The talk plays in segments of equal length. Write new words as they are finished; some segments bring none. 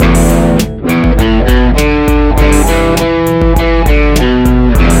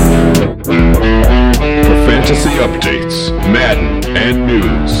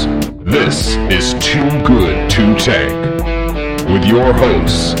your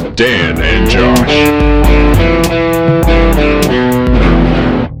hosts, Dan and Josh.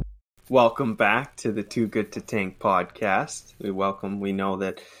 Welcome back to the Too Good to Tank podcast. We know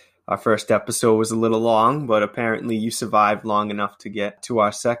that our first episode was a little long, but apparently you survived long enough to get to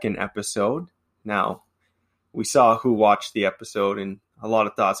our second episode. Now, we saw who watched the episode and a lot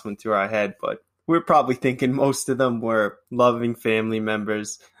of thoughts went through our head, but we're probably thinking most of them were loving family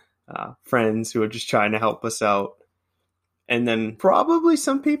members, friends who are just trying to help us out. And then probably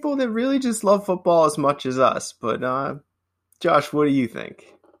some people that really just love football as much as us. But Josh, what do you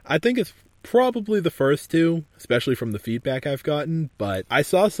think? I think it's probably the first two, especially from the feedback I've gotten. But I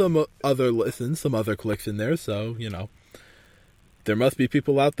saw some other listens, some other clicks in there. So, there must be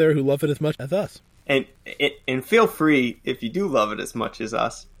people out there who love it as much as us. And feel free, if you do love it as much as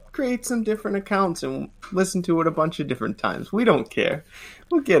us, create some different accounts and listen to it a bunch of different times. We don't care.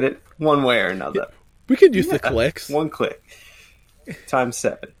 We'll get it one way or another. Yeah, we could use the clicks. One click. Times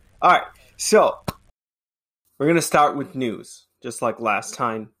 7. All right. So, we're going to start with news, just like last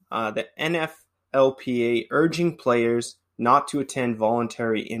time. The NFLPA urging players not to attend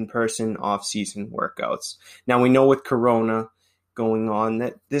voluntary in-person off-season workouts. Now, we know with Corona going on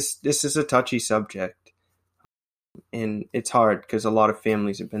that this is a touchy subject. And it's hard because a lot of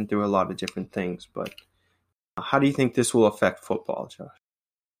families have been through a lot of different things. But how do you think this will affect football, Josh?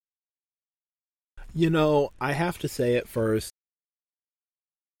 I have to say at first,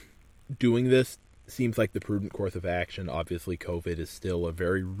 doing this seems like the prudent course of action. Obviously, COVID is still a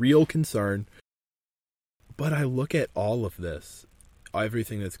very real concern. But I look at all of this,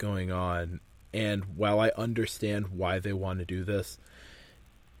 everything that's going on, and while I understand why they want to do this,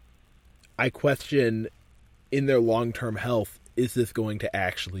 I question, in their long-term health, is this going to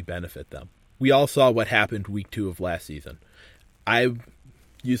actually benefit them? We all saw what happened week 2 of last season. I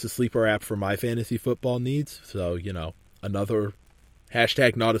use the Sleeper app for my fantasy football needs, so, another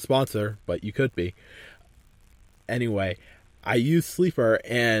hashtag not a sponsor, but you could be. Anyway, I use Sleeper,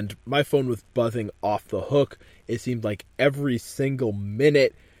 and my phone was buzzing off the hook. It seemed like every single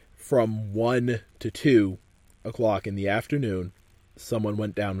minute from 1 to 2 o'clock in the afternoon, someone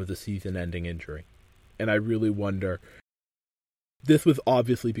went down with a season-ending injury. And I really wonder, this was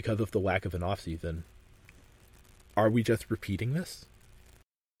obviously because of the lack of an off-season. Are we just repeating this?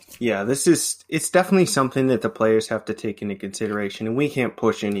 Yeah, it's definitely something that the players have to take into consideration, and we can't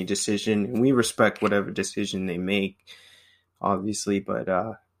push any decision, and we respect whatever decision they make, obviously, but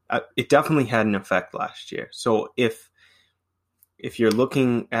it definitely had an effect last year. So if you're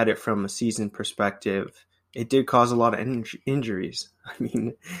looking at it from a season perspective, it did cause a lot of injuries. I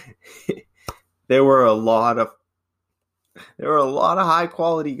mean, there were a lot of high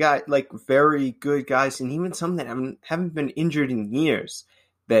quality guys, like very good guys, and even some that haven't been injured in years,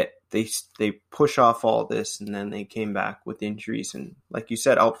 that they push off all this and then they came back with injuries and, like you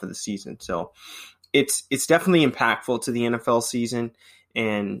said, out for the season. So it's definitely impactful to the NFL season.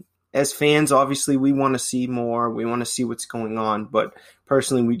 And as fans, obviously, we want to see more. We want to see what's going on. But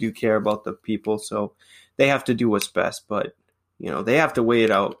personally, we do care about the people, so they have to do what's best. But they have to weigh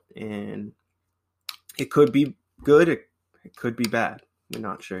it out, and it could be good. It could be bad. We're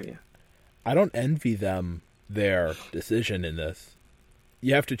not sure yet. I don't envy them their decision in this.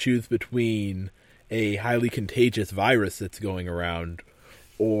 You have to choose between a highly contagious virus that's going around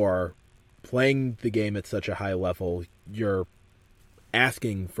or playing the game at such a high level. You're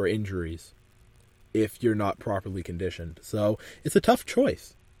asking for injuries if you're not properly conditioned. So it's a tough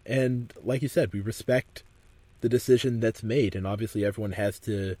choice. And like you said, we respect the decision that's made. And obviously everyone has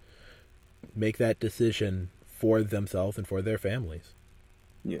to make that decision for themselves and for their families.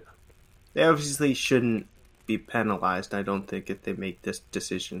 Yeah. They obviously shouldn't be penalized, I don't think, if they make this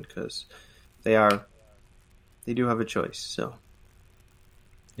decision, because they do have a choice. So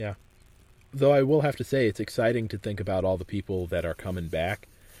yeah. Though I will have to say, it's exciting to think about all the people that are coming back.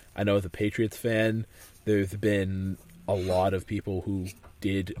 I know as a Patriots fan, there's been a lot of people who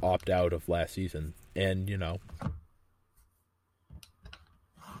did opt out of last season. And,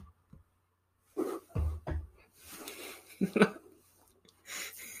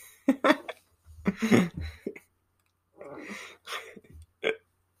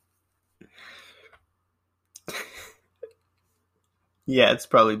 yeah, it's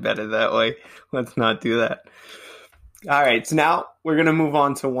probably better that way. Let's not do that. All right, so now we're going to move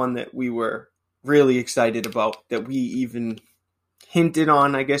on to one that we were really excited about, that we even hinted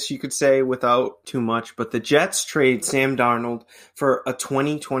on, I guess you could say, without too much. But the Jets trade Sam Darnold for a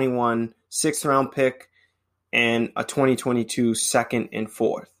 2021 sixth-round pick and a 2022 second and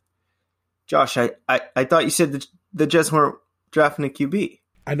fourth. Josh, I thought you said the Jets weren't drafting a QB.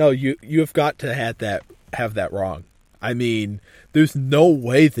 I know you have got to have that wrong. I mean, there's no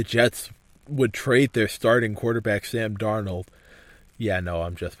way the Jets would trade their starting quarterback, Sam Darnold. Yeah, no,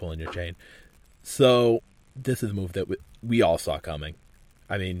 I'm just pulling your chain. So, this is a move that we all saw coming.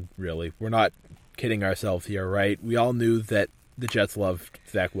 I mean, really, we're not kidding ourselves here, right? We all knew that the Jets loved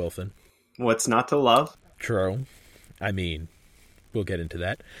Zach Wilson. What's not to love? True. I mean, we'll get into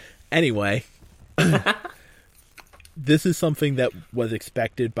that. Anyway, this is something that was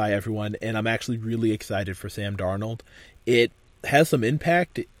expected by everyone, and I'm actually really excited for Sam Darnold. It has some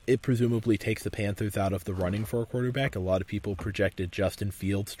impact. It presumably takes the Panthers out of the running for a quarterback. A lot of people projected Justin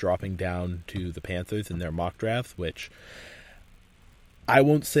Fields dropping down to the Panthers in their mock drafts, which I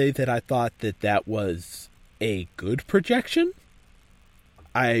won't say that I thought that was a good projection.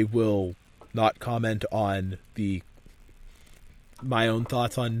 I will not comment on my own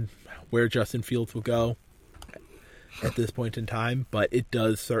thoughts on where Justin Fields will go at this point in time, but it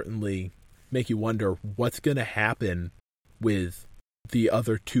does certainly make you wonder what's going to happen with the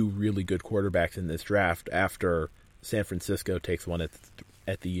other two really good quarterbacks in this draft after San Francisco takes one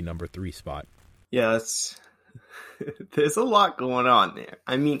at the number 3 spot. Yeah, there's a lot going on there.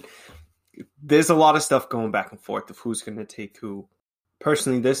 I mean, there's a lot of stuff going back and forth of who's going to take who.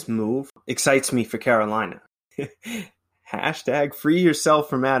 Personally, this move excites me for Carolina. Hashtag free yourself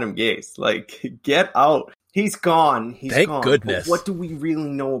from Adam Gase. Like, get out. He's gone. Thank goodness. But what do we really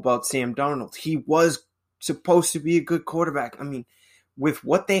know about Sam Darnold? He was supposed to be a good quarterback. I mean, with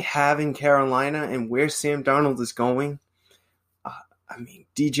what they have in Carolina and where Sam Darnold is going,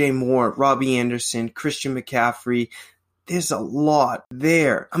 DJ Moore, Robbie Anderson, Christian McCaffrey, there's a lot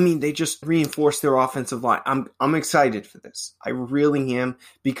there. I mean, they just reinforced their offensive line. I'm excited for this. I really am,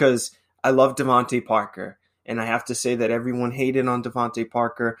 because I love Devontae Parker. And I have to say that everyone hated on Devontae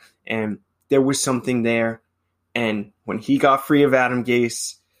Parker, and there was something there. And when he got free of Adam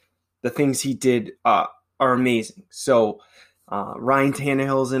Gase, the things he did are amazing. So Ryan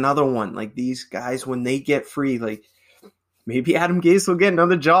Tannehill is another one. Like, these guys, when they get free, like, maybe Adam Gase will get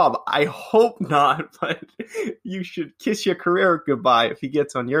another job. I hope not, but you should kiss your career goodbye if he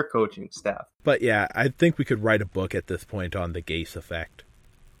gets on your coaching staff. But yeah, I think we could write a book at this point on the Gase effect.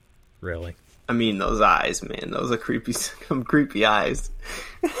 Really. I mean, those eyes, man. Those are creepy, some creepy eyes.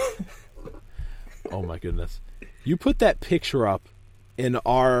 Oh my goodness. You put that picture up in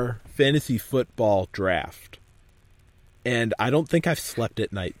our fantasy football draft, and I don't think I've slept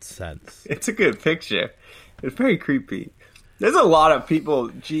at night since. It's a good picture. It's very creepy. There's a lot of people,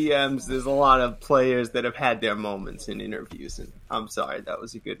 GMs, there's a lot of players that have had their moments in interviews, and I'm sorry, that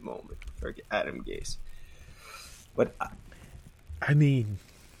was a good moment for Adam Gase. But I mean,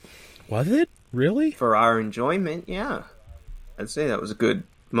 was it? Really? For our enjoyment, yeah. I'd say that was a good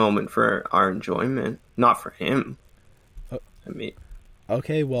moment for our enjoyment. Not for him. I mean...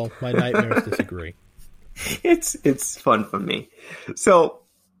 Okay, well, my nightmares disagree. It's fun for me. So,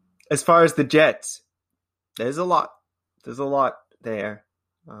 as far as the Jets, there's a lot. There's a lot there.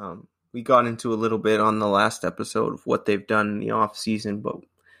 We got into a little bit on the last episode of what they've done in the off season, but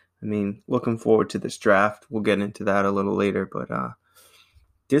I mean, looking forward to this draft. We'll get into that a little later, but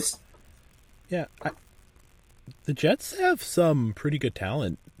yeah, the Jets have some pretty good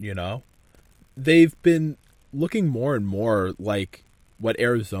talent, you know. They've been looking more and more like what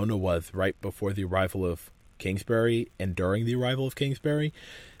Arizona was right before the arrival of Kingsbury and during the arrival of Kingsbury.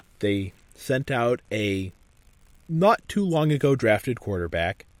 They sent out a not too long ago drafted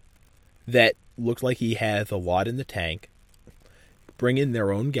quarterback that looked like he has a lot in the tank, bring in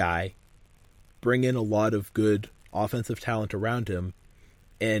their own guy, bring in a lot of good offensive talent around him,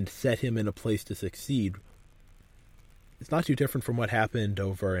 and set him in a place to succeed. It's not too different from what happened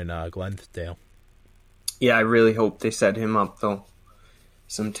over in Glendale. Yeah, I really hope they set him up, though.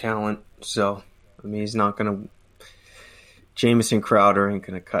 Some talent. So, I mean, he's not going to... Jamison Crowder ain't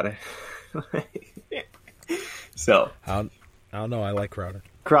going to cut it. So... I don't know. I like Crowder.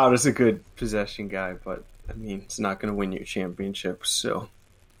 Crowder's a good possession guy, but, I mean, it's not going to win you championships. So,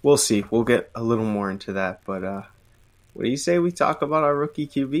 we'll see. We'll get a little more into that, but... what do you say we talk about our rookie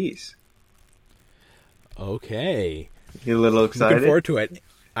QBs? Okay. You a little excited? Looking forward to it.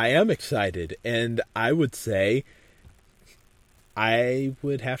 I am excited, and I would say I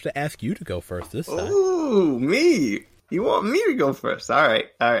would have to ask you to go first this time. Ooh, me. You want me to go first? All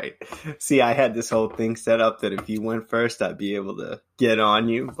right. See, I had this whole thing set up that if you went first, I'd be able to get on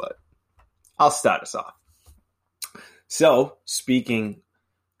you, but I'll start us off. So, speaking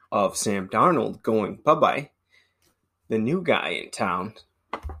of Sam Darnold going bye-bye, the new guy in town,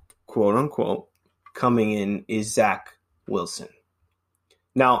 quote unquote, coming in is Zach Wilson.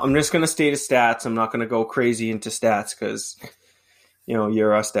 Now, I'm just going to state his stats. I'm not going to go crazy into stats because, you know,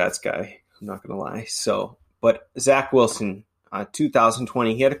 you're a stats guy. I'm not going to lie. So, But Zach Wilson,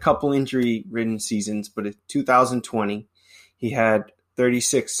 2020, he had a couple injury-ridden seasons, but in 2020, he had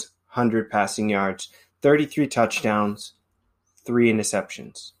 3,600 passing yards, 33 touchdowns, 3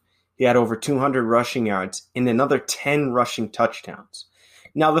 interceptions. He had over 200 rushing yards and another 10 rushing touchdowns.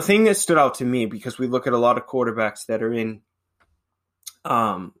 Now, the thing that stood out to me, because we look at a lot of quarterbacks that are in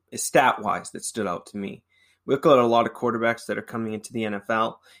stat-wise that stood out to me. We look at a lot of quarterbacks that are coming into the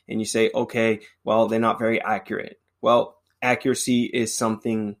NFL, and you say, okay, well, they're not very accurate. Well, accuracy is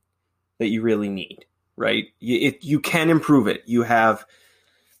something that you really need, right? You can improve it. You have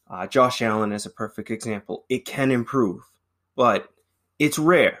Josh Allen as a perfect example. It can improve, but it's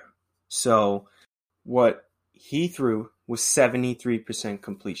rare. So what he threw was 73%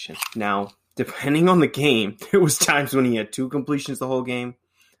 completion. Now, depending on the game, there was times when he had 2 completions the whole game.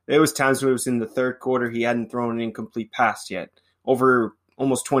 There was times when it was in the third quarter, he hadn't thrown an incomplete pass yet, over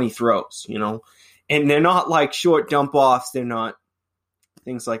almost 20 throws, And they're not like short dump-offs. They're not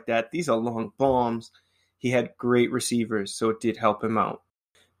things like that. These are long bombs. He had great receivers, so it did help him out.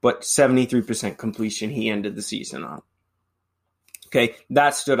 But 73% completion he ended the season on. Okay,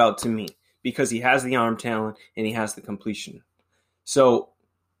 that stood out to me because he has the arm talent and he has the completion. So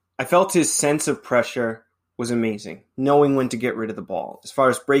I felt his sense of pressure was amazing, knowing when to get rid of the ball. As far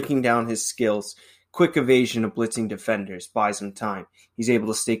as breaking down his skills, quick evasion of blitzing defenders buys him time. He's able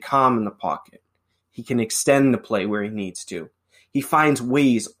to stay calm in the pocket. He can extend the play where he needs to. He finds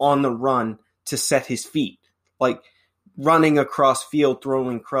ways on the run to set his feet, like running across field,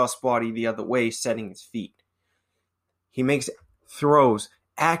 throwing crossbody the other way, setting his feet. He makes throws,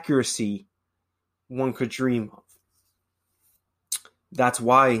 accuracy one could dream of. That's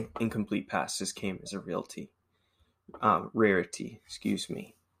why incomplete passes came as a rarity.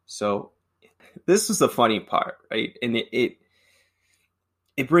 So this is the funny part, right? And it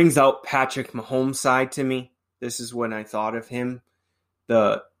brings out Patrick Mahomes' side to me. This is when I thought of him.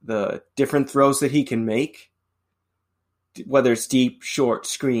 The different throws that he can make, whether it's deep, short,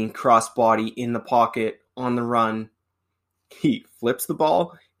 screen, crossbody, in the pocket, on the run. He flips the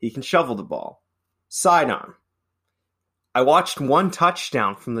ball. He can shovel the ball. Sidearm. I watched one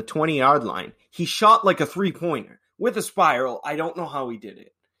touchdown from the 20-yard line. He shot like a three-pointer with a spiral. I don't know how he did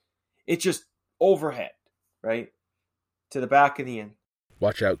it. It just overhead, right? To the back of the end.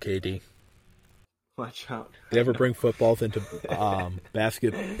 Watch out, KD. Watch out. They ever bring footballs into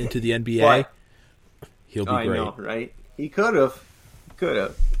basket into the NBA? What? He'll be great. I know, right? He could have.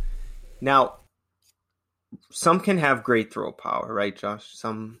 Now, some can have great throw power, right, Josh?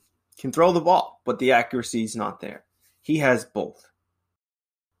 Some can throw the ball, but the accuracy is not there. He has both.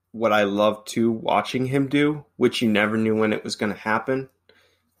 What I loved too, watching him do, which you never knew when it was going to happen,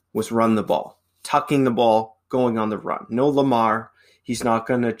 was run the ball. Tucking the ball, going on the run. No Lamar. He's not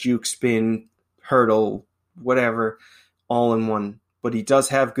going to juke, spin, hurdle, whatever, all in one. But he does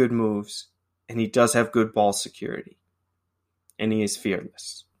have good moves, and he does have good ball security. And he is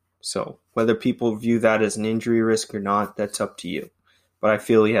fearless. So whether people view that as an injury risk or not, that's up to you. But I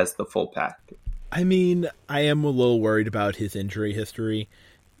feel he has the full package. I mean, I am a little worried about his injury history.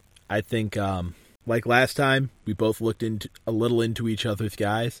 I think, like last time, we both looked a little into each other's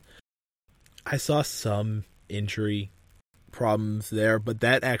guys. I saw some injury problems there, but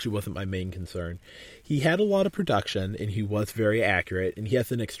that actually wasn't my main concern. He had a lot of production, and he was very accurate, and he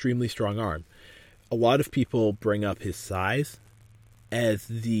has an extremely strong arm. A lot of people bring up his size as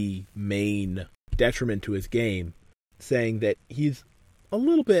the main detriment to his game, saying that he's a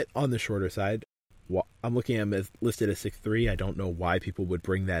little bit on the shorter side. I'm looking at him as listed as 6'3". I don't know why people would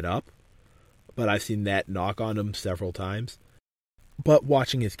bring that up, but I've seen that knock on him several times. But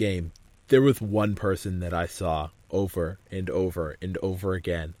watching his game, there was one person that I saw over and over and over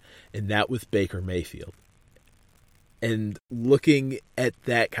again, and that was Baker Mayfield. And looking at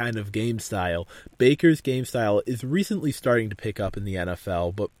that kind of game style, Baker's game style is recently starting to pick up in the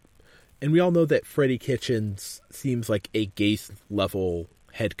NFL, and we all know that Freddie Kitchens seems like a Gase-level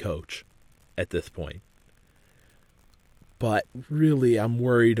head coach at this point. But really, I'm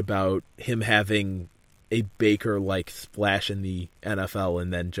worried about him having a Baker-like splash in the NFL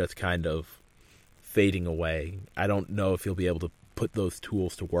and then just kind of fading away. I don't know if he'll be able to put those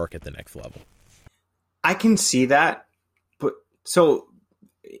tools to work at the next level. I can see that, but so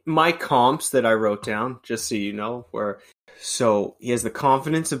my comps that I wrote down, just so you know, were so he has the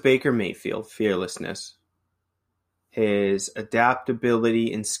confidence of Baker Mayfield, fearlessness, his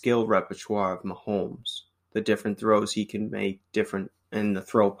adaptability and skill repertoire of Mahomes, the different throws he can make, different in the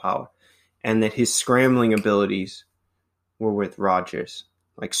throw power, and that his scrambling abilities were with Rodgers,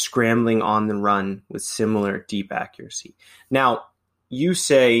 like scrambling on the run with similar deep accuracy. Now, you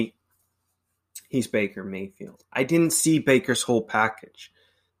say he's Baker Mayfield. I didn't see Baker's whole package.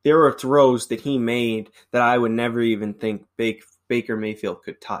 There were throws that he made that I would never even think Baker Mayfield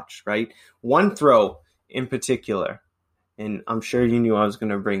could touch, right? One throw in particular, and I'm sure you knew I was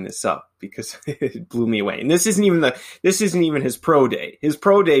going to bring this up because it blew me away. And this isn't even his pro day. His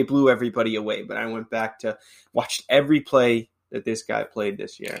pro day blew everybody away, but I went back to watch every play that this guy played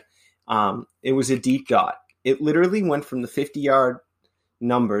this year. It was a deep dot. It literally went from the 50-yard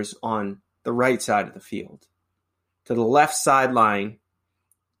numbers on the right side of the field to the left sideline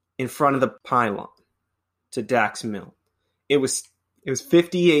in front of the pylon to Dax Milne. It was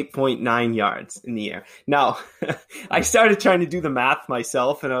 58.9 yards in the air. Now, I started trying to do the math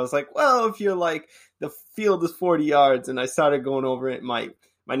myself, and I was like, well, if you're like, the field is 40 yards, and I started going over it. My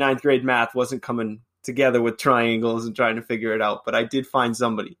ninth grade math wasn't coming together with triangles and trying to figure it out, but I did find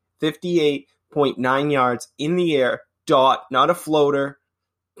somebody. 58.9 yards in the air, dot, not a floater,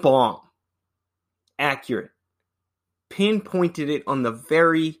 bomb. Accurate. Pinpointed it on the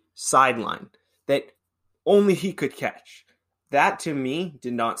very sideline that only he could catch. That, to me,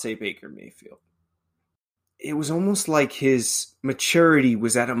 did not say Baker Mayfield. It was almost like his maturity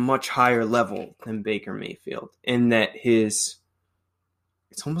was at a much higher level than Baker Mayfield, and that it's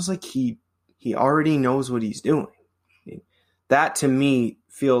almost like he already knows what he's doing. That, to me,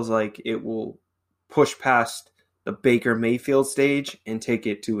 feels like it will push past the Baker Mayfield stage and take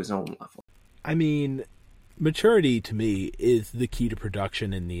it to his own level. I mean, maturity, to me, is the key to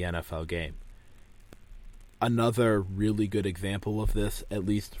production in the NFL game. Another really good example of this, at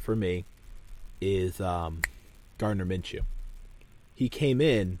least for me, is Gardner Minshew. He came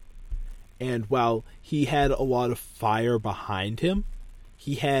in, and while he had a lot of fire behind him,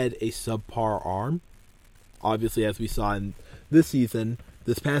 he had a subpar arm. Obviously, as we saw in this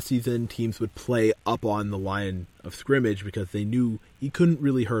past season, teams would play up on the line of scrimmage because they knew he couldn't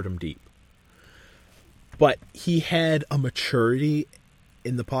really hurt him deep. But he had a maturity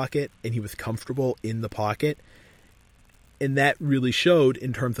in the pocket, and he was comfortable in the pocket, and that really showed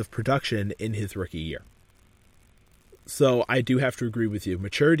in terms of production in his rookie year. So I do have to agree with you.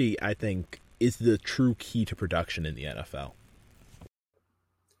 Maturity, I think, is the true key to production in the NFL.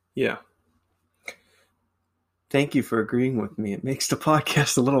 Yeah. Thank you for agreeing with me. It makes the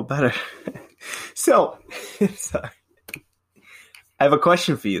podcast a little better. So, sorry. I have a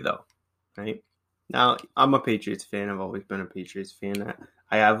question for you, though, right? Now, I'm a Patriots fan. I've always been a Patriots fan.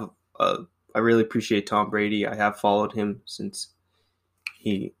 I really appreciate Tom Brady. I have followed him since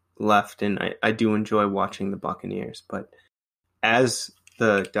he left, and I do enjoy watching the Buccaneers. But as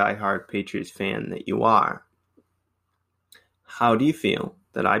the diehard Patriots fan that you are, how do you feel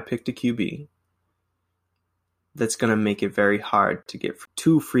that I picked a QB that's going to make it very hard to get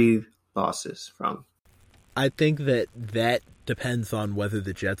 2 free losses from? I think that depends on whether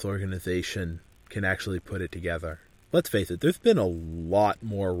the Jets organization can actually put it together. Let's face it, there's been a lot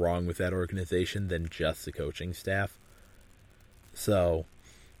more wrong with that organization than just the coaching staff. So,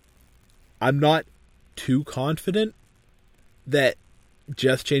 I'm not too confident that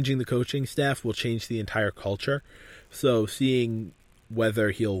just changing the coaching staff will change the entire culture. So, seeing whether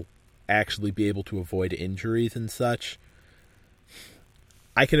he'll actually be able to avoid injuries and such,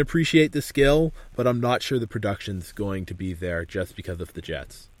 I can appreciate the skill, but I'm not sure the production's going to be there just because of the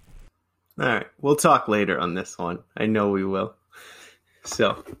Jets. All right, we'll talk later on this one. I know we will.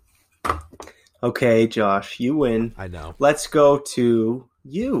 So, okay, Josh, you win. I know. Let's go to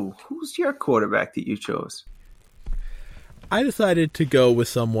you. Who's your quarterback that you chose? I decided to go with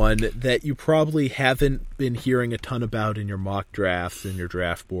someone that you probably haven't been hearing a ton about in your mock drafts and your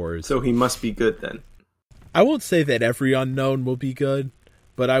draft boards. So he must be good then. I won't say that every unknown will be good,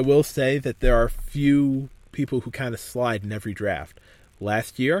 but I will say that there are few people who kind of slide in every draft.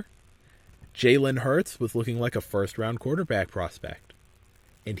 Last year, Jalen Hurts was looking like a first-round quarterback prospect,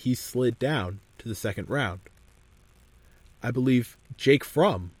 and he slid down to the second round. I believe Jake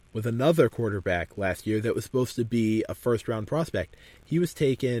Fromm was another quarterback last year that was supposed to be a first-round prospect. He was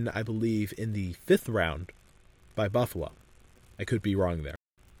taken, I believe, in the 5th round by Buffalo. I could be wrong there.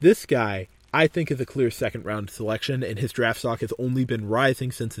 This guy, I think, is a clear second-round selection, and his draft stock has only been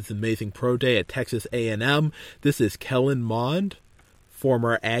rising since his amazing pro day at Texas A&M. This is Kellen Mond,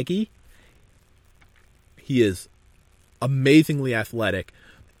 former Aggie. He is amazingly athletic.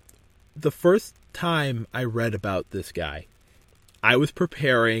 The first time I read about this guy, I was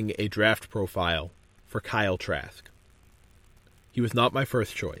preparing a draft profile for Kyle Trask. He was not my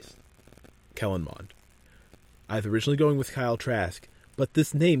first choice, Kellen Mond. I was originally going with Kyle Trask, but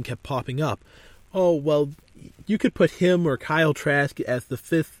this name kept popping up. Oh, well, you could put him or Kyle Trask as the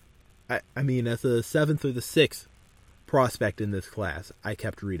 5th, as the 7th or the 6th prospect in this class, I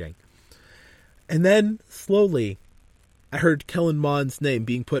kept reading. And then, slowly, I heard Kellen Mond's name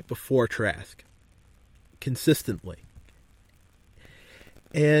being put before Trask. Consistently.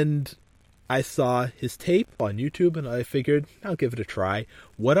 And I saw his tape on YouTube, and I figured, I'll give it a try.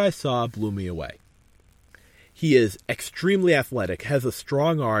 What I saw blew me away. He is extremely athletic, has a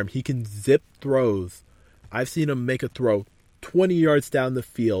strong arm, he can zip throws. I've seen him make a throw 20 yards down the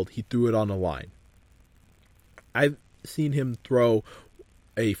field, he threw it on a line. I've seen him throw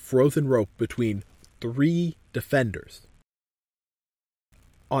a frozen rope between 3 defenders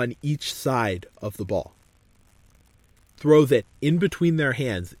on each side of the ball. Throws it in between their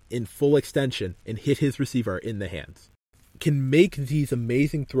hands in full extension and hit his receiver in the hands. Can make these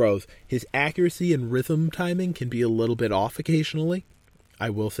amazing throws. His accuracy and rhythm timing can be a little bit off occasionally.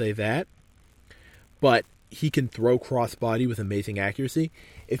 I will say that. But he can throw crossbody with amazing accuracy.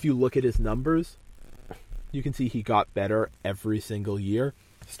 If you look at his numbers, you can see he got better every single year.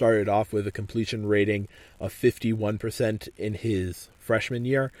 Started off with a completion rating of 51% in his freshman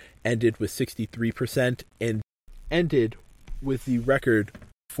year, ended with 63%, and ended with the record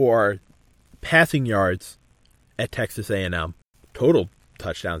for passing yards at Texas A&M. Total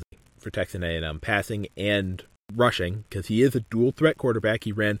touchdowns for Texas A&M, passing and rushing, because he is a dual threat quarterback.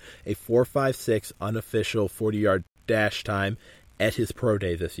 He ran a 4.56 unofficial 40-yard dash time at his pro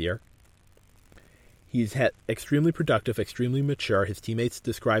day this year. He's had extremely productive, extremely mature. His teammates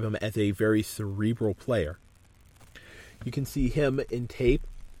describe him as a very cerebral player. You can see him in tape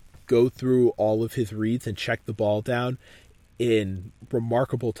go through all of his reads and check the ball down in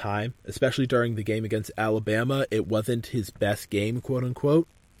remarkable time, especially during the game against Alabama. It wasn't his best game, quote unquote.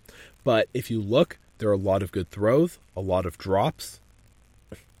 But if you look, there are a lot of good throws, a lot of drops,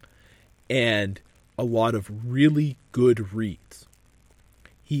 and a lot of really good reads.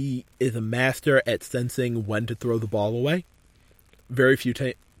 He is a master at sensing when to throw the ball away. Very few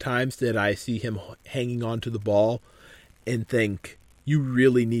times did I see him hanging on to the ball and think, you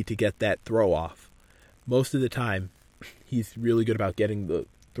really need to get that throw off. Most of the time, he's really good about getting the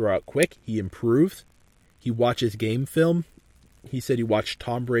throw out quick. He improves. He watches game film. He said he watched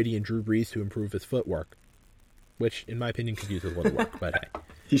Tom Brady and Drew Brees to improve his footwork, which, in my opinion, could use a little work, but hey.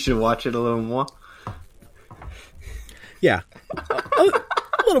 You should watch it a little more. Yeah.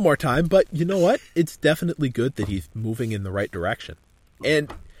 A little more time, but you know what? It's definitely good that he's moving in the right direction.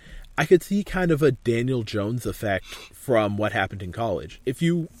 And I could see kind of a Daniel Jones effect from what happened in college. If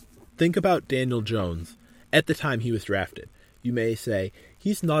you think about Daniel Jones at the time he was drafted, you may say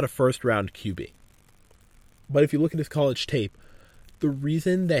he's not a first-round QB. But if you look at his college tape, the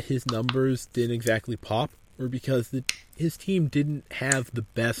reason that his numbers didn't exactly pop were because his team didn't have the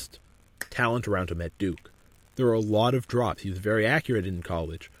best talent around him at Duke. There were a lot of drops. He was very accurate in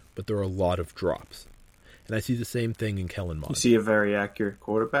college, but there were a lot of drops. And I see the same thing in Kellen Mond. You see a very accurate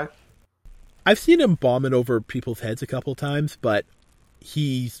quarterback? I've seen him bomb it over people's heads a couple times, but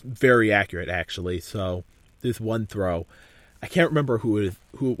he's very accurate, actually. So there's one throw. I can't remember who it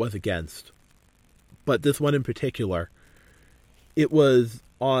was against, but this one in particular, it was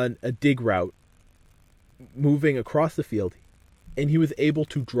on a dig route moving across the field, and he was able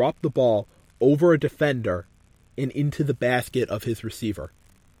to drop the ball over a defender and into the basket of his receiver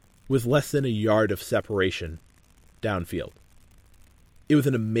with less than a yard of separation downfield. It was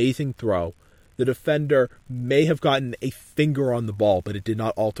an amazing throw. The defender may have gotten a finger on the ball, but it did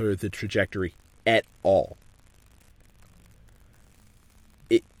not alter the trajectory at all.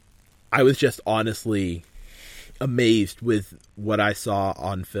 I was just honestly amazed with what I saw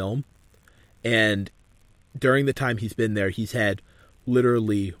on film. And during the time he's been there, he's had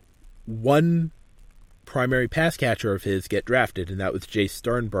literally one primary pass catcher of his get drafted, and that was Jace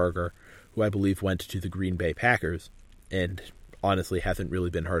Sternberger, who I believe went to the Green Bay Packers, and honestly hasn't really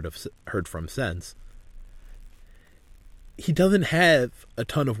been heard from since. He doesn't have a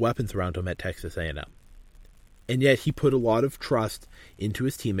ton of weapons around him at Texas A&M. And yet he put a lot of trust into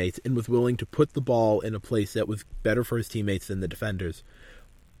his teammates and was willing to put the ball in a place that was better for his teammates than the defenders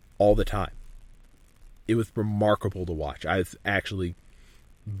all the time. It was remarkable to watch. I was actually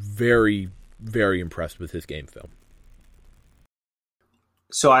very, very impressed with his game film.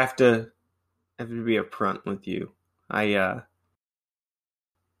 So I have to be upfront with you.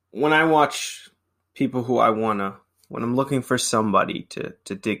 When I watch people who when I'm looking for somebody to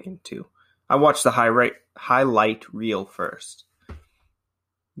dig into, I watch the highlight reel first.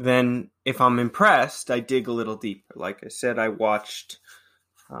 Then, if I'm impressed, I dig a little deeper. Like I said, I watched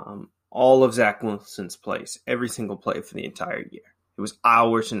all of Zach Wilson's plays, every single play for the entire year. It was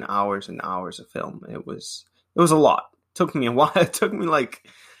hours and hours and hours of film. It was a lot. It took me a while. It took me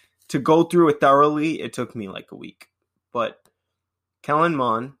to go through it thoroughly. It took me like a week. But Kellen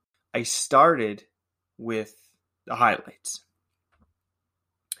Mond, I started with the highlights.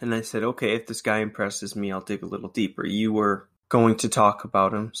 And I said, okay, if this guy impresses me, I'll dig a little deeper. You were going to talk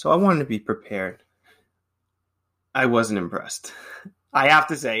about him, so I wanted to be prepared. I wasn't impressed. I have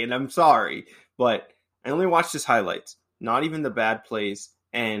to say, and I'm sorry, but I only watched his highlights, not even the bad plays.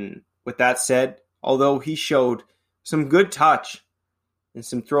 And with that said, although he showed some good touch and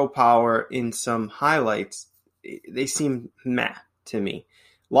some throw power in some highlights, they seem meh to me.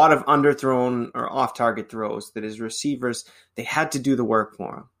 A lot of underthrown or off-target throws that his receivers, they had to do the work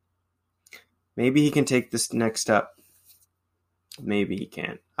for him. Maybe he can take this next step. Maybe he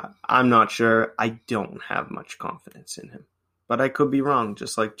can't. I'm not sure. I don't have much confidence in him. But I could be wrong,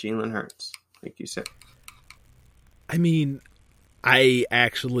 just like Jalen Hurts, like you said. I mean, I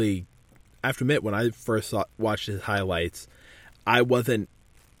actually have to admit, when I first watched his highlights, I wasn't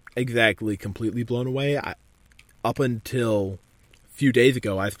exactly completely blown away. Up until a few days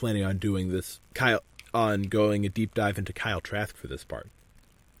ago, I was planning on doing this, going a deep dive into Kyle Trask for this part.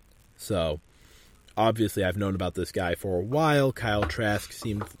 So, obviously, I've known about this guy for a while. Kyle Trask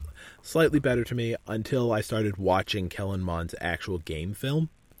seemed slightly better to me until I started watching Kellen Mond's actual game film.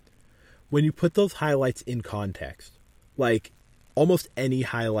 When you put those highlights in context, like almost any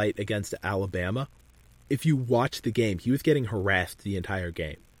highlight against Alabama, if you watch the game, he was getting harassed the entire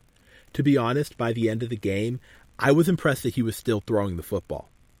game. To be honest, by the end of the game, I was impressed that he was still throwing the football.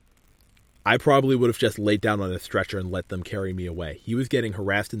 I probably would have just laid down on a stretcher and let them carry me away. He was getting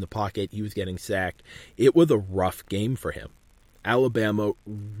harassed in the pocket. He was getting sacked. It was a rough game for him. Alabama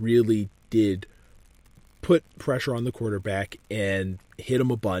really did put pressure on the quarterback and hit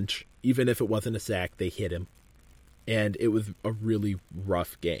him a bunch. Even if it wasn't a sack, they hit him. And it was a really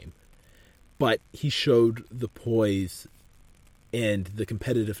rough game. But he showed the poise and the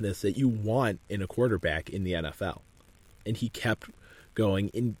competitiveness that you want in a quarterback in the NFL. And he kept going.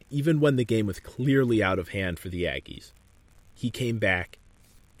 And even when the game was clearly out of hand for the Aggies, he came back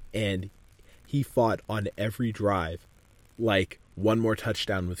and he fought on every drive like one more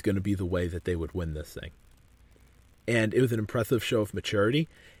touchdown was going to be the way that they would win this thing. And it was an impressive show of maturity.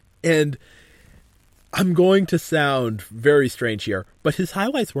 And I'm going to sound very strange here, but his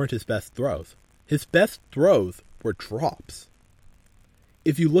highlights weren't his best throws. His best throws were drops.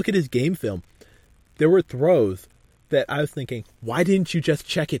 If you look at his game film, there were throws that I was thinking, why didn't you just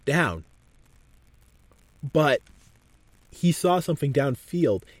check it down? But he saw something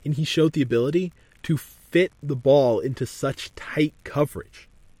downfield, and he showed the ability to fit the ball into such tight coverage.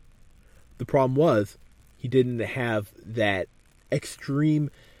 The problem was, he didn't have that extreme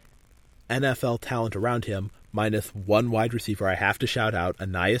NFL talent around him, minus one wide receiver I have to shout out,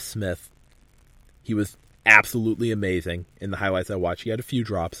 Ainias Smith. He was absolutely amazing in the highlights I watched. He had a few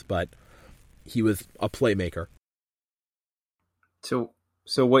drops, but he was a playmaker. So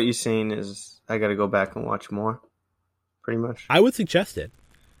what you're saying is I got to go back and watch more, pretty much? I would suggest it.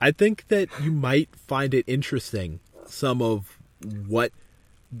 I think that you might find it interesting, some of what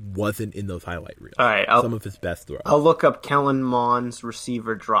wasn't in those highlight reels. All right, some of his best throws. I'll look up Kellen Mond's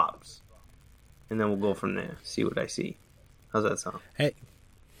receiver drops, and then we'll go from there, see what I see. How's that sound? Hey,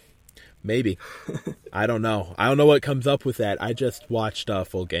 maybe. I don't know. I don't know what comes up with that. I just watched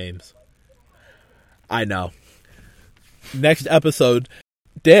full games. I know. Next episode,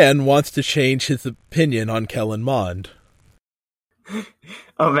 Dan wants to change his opinion on Kellen Mond.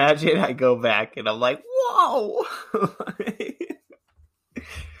 Imagine I go back and I'm like, whoa!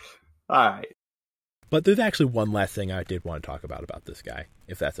 Alright. But there's actually one last thing I did want to talk about this guy,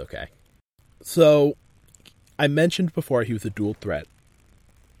 if that's okay. So, I mentioned before he was a dual threat.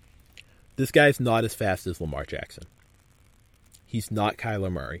 This guy's not as fast as Lamar Jackson. He's not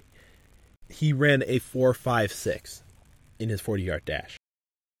Kyler Murray. He ran a 4.56 in his 40-yard dash.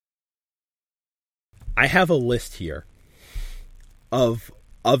 I have a list here of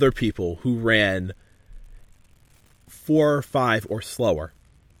other people who ran 4.5 or slower.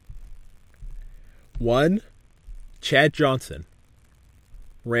 One, Chad Johnson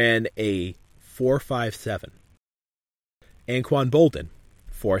ran a 4.57. Anquan Boldin,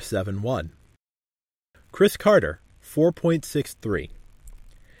 4.71. Chris Carter, 4.63.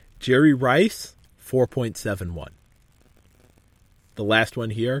 Jerry Rice, 4.71. The last one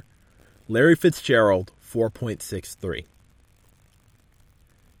here, Larry Fitzgerald, 4.63.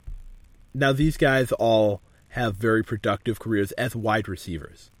 Now, these guys all have very productive careers as wide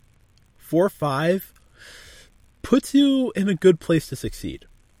receivers. 4.5 puts you in a good place to succeed.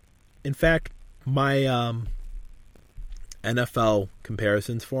 In fact, my NFL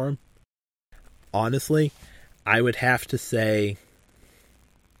comparisons for him, honestly, I would have to say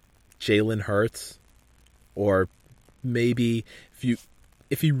Jalen Hurts, or maybe if you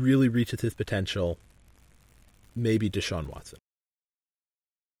if he really reaches his potential, maybe Deshaun Watson.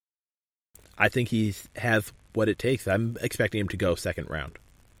 I think he has what it takes. I'm expecting him to go second round.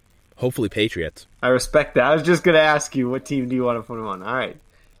 Hopefully Patriots. I respect that. I was just going to ask you, what team do you want to put him on? All right.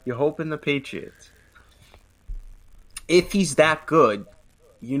 You're hoping the Patriots. If he's that good,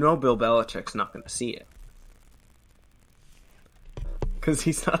 you know Bill Belichick's not going to see it. Because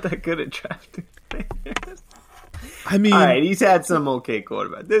he's not that good at drafting players. I mean... All right, he's had some okay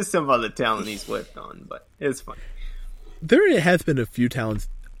quarterback. There's some other talent he's whiffed on, but it's fine. There has been a few talents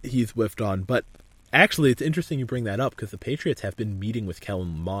he's whiffed on, but actually it's interesting you bring that up because the Patriots have been meeting with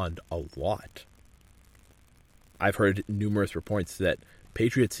Kellen Mond a lot. I've heard numerous reports that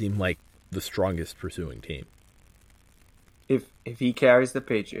Patriots seem like the strongest pursuing team. If he carries the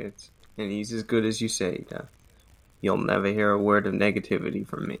Patriots, and he's as good as you say, you'll never hear a word of negativity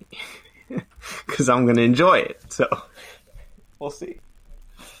from me. Because I'm going to enjoy it. So, we'll see.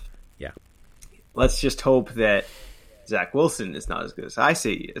 Yeah. Let's just hope that Zach Wilson is not as good as I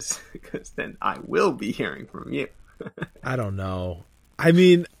say he is. Because then I will be hearing from you. I don't know. I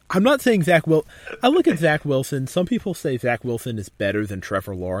mean, I'm not saying I look at Zach Wilson. Some people say Zach Wilson is better than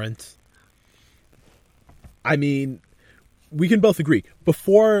Trevor Lawrence. I mean, we can both agree.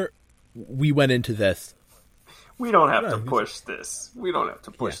 Before we went into this, we don't have to push this. We don't have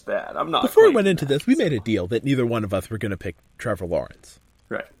to push that. I'm not. Before we went into this, we made a deal that neither one of us were going to pick Trevor Lawrence.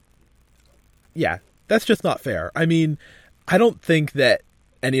 Right. Yeah, that's just not fair. I mean, I don't think that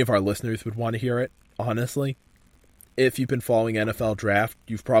any of our listeners would want to hear it, honestly. If you've been following NFL Draft,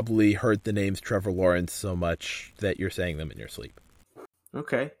 you've probably heard the names Trevor Lawrence so much that you're saying them in your sleep.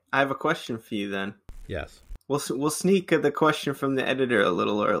 Okay. I have a question for you then. Yes. We'll sneak the question from the editor a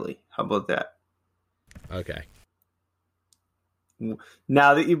little early. How about that? Okay.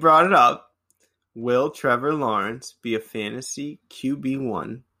 Now that you brought it up, will Trevor Lawrence be a fantasy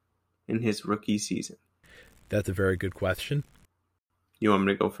QB1 in his rookie season? That's a very good question. You want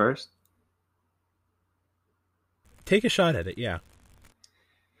me to go first? Take a shot at it, yeah.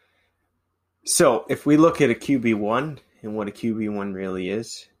 So, if we look at a QB1 and what a QB1 really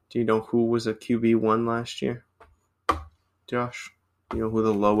is, do you know who was a QB1 last year? Josh? Do you know who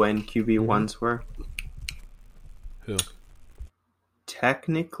the low-end QB1s were? Who?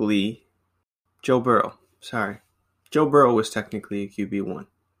 Technically, Joe Burrow. Sorry. Joe Burrow was technically a QB1.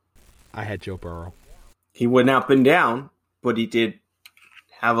 I had Joe Burrow. He went up and down, but he did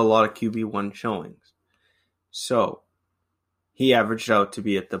have a lot of QB1 showings. So, he averaged out to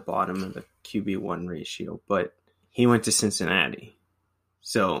be at the bottom of the QB1 ratio, but he went to Cincinnati.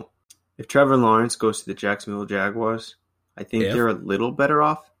 So, if Trevor Lawrence goes to the Jacksonville Jaguars, I think they're a little better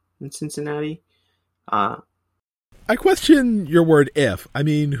off in Cincinnati. I question your word if. I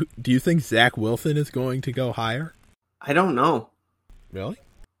mean, do you think Zach Wilson is going to go higher? I don't know. Really?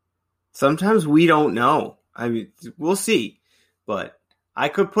 Sometimes we don't know. I mean, we'll see. But I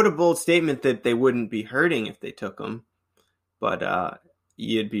could put a bold statement that they wouldn't be hurting if they took him. But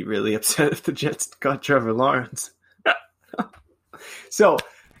you'd be really upset if the Jets got Trevor Lawrence. So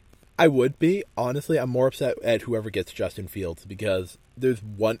I would be. Honestly, I'm more upset at whoever gets Justin Fields because if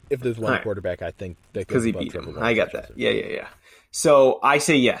there's one right. quarterback I think that because he beat him. I got that. Yeah. So I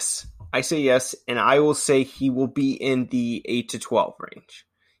say yes. And I will say he will be in the 8 to 12 range.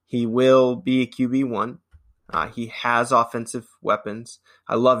 He will be a QB1. He has offensive weapons.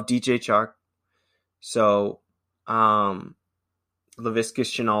 I love DJ Chark. So, Laviska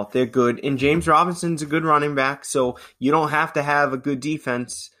Shenault, they're good. And James Robinson's a good running back, so you don't have to have a good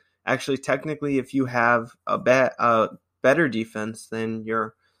defense. Actually, technically, if you have a better defense, then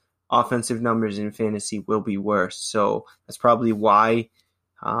your offensive numbers in fantasy will be worse. So that's probably why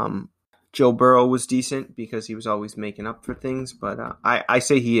Joe Burrow was decent, because he was always making up for things. But I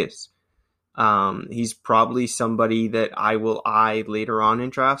say he is. He's probably somebody that I will eye later on in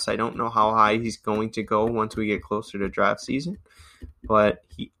drafts. I don't know how high he's going to go once we get closer to draft season. But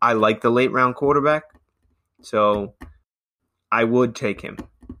I like the late round quarterback. So I would take him.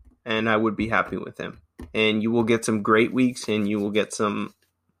 And I would be happy with him. And you will get some great weeks, and you will get some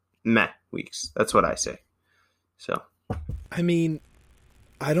meh weeks. That's what I say. So, I mean,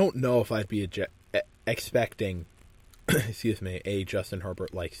 I don't know if I'd be expecting, a Justin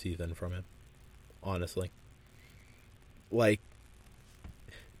Herbert-like season from him. Honestly,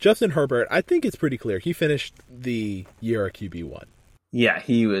 Justin Herbert, I think it's pretty clear he finished the year a QB1. Yeah,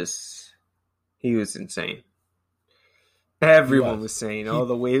 he was insane. Everyone was saying,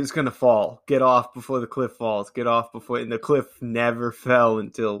 the wave's going to fall. Get off before the cliff falls. Get off before... And the cliff never fell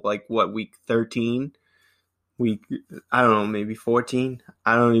until, week 13? I don't know, maybe 14?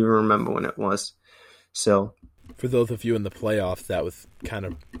 I don't even remember when it was. So, For those of you in the playoffs, that was kind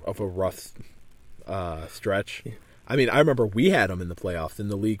of a rough stretch. I mean, I remember we had him in the playoffs in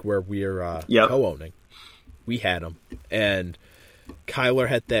the league where we're co-owning. We had him, and Kyler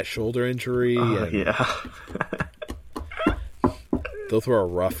had that shoulder injury. Yeah. Those were a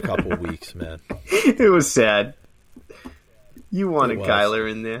rough couple weeks, man. It was sad. You wanted Kyler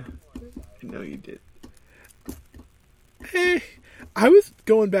in there. I know you did. I was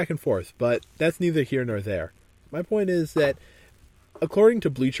going back and forth, but that's neither here nor there. My point is that, according to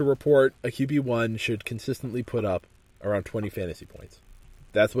Bleacher Report, a QB1 should consistently put up around 20 fantasy points.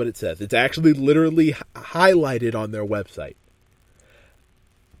 That's what it says. It's actually literally highlighted on their website.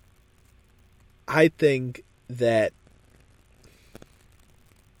 I think that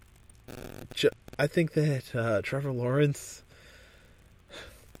Trevor Lawrence,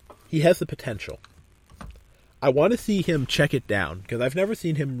 he has the potential. I want to see him check it down, because I've never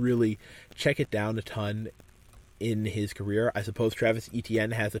seen him really check it down a ton in his career. I suppose Travis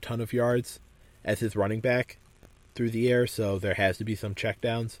Etienne has a ton of yards as his running back through the air, so there has to be some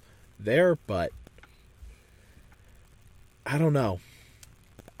checkdowns there, but I don't know.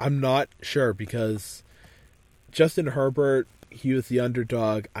 I'm not sure, because Justin Herbert, he was the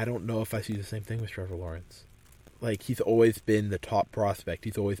underdog. I don't know if I see the same thing with Trevor Lawrence. Like, he's always been the top prospect.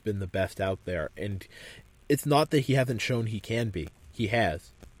 He's always been the best out there, and it's not that he hasn't shown he can be. He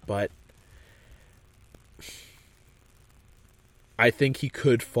has, but I think he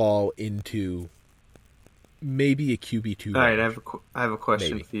could fall into maybe a QB2. All right, I have a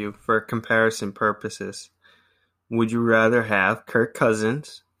question for you for comparison purposes. Would you rather have Kirk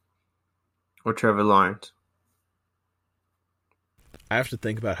Cousins or Trevor Lawrence? I have to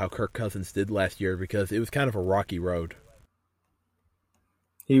think about how Kirk Cousins did last year, because it was kind of a rocky road.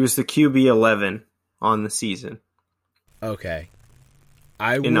 He was the QB 11 on the season. Okay.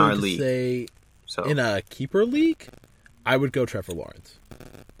 I in would our league. say so. In a keeper league, I would go Trevor Lawrence.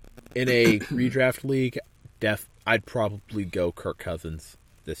 In a redraft league, I'd probably go Kirk Cousins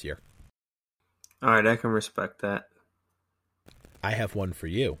this year. All right, I can respect that. I have one for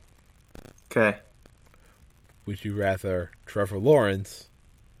you. Okay. Would you rather Trevor Lawrence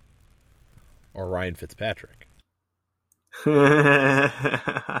or Ryan Fitzpatrick?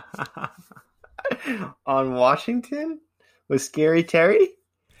 On Washington? With Scary Terry?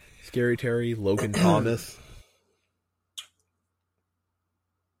 Scary Terry, Logan Thomas.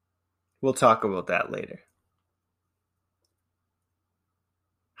 We'll talk about that later.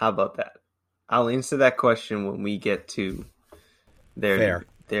 How about that? I'll answer that question when we get to their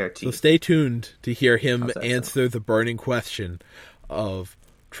team. So stay tuned to hear him answer the burning question of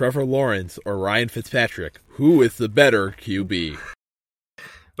Trevor Lawrence or Ryan Fitzpatrick. Who is the better QB?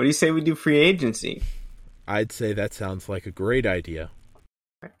 What do you say we do free agency? I'd say that sounds like a great idea.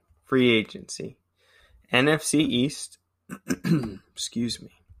 Free agency. NFC East. Excuse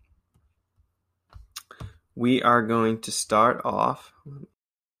me. We are going to start off.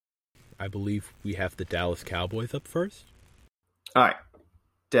 I believe we have the Dallas Cowboys up first. All right.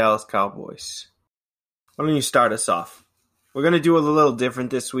 Dallas Cowboys. Why don't you start us off? We're going to do a little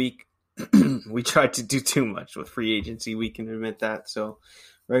different this week. We tried to do too much with free agency. We can admit that. So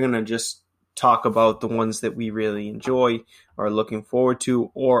we're going to just talk about the ones that we really enjoy, are looking forward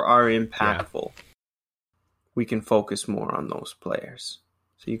to, or are impactful. Yeah. We can focus more on those players.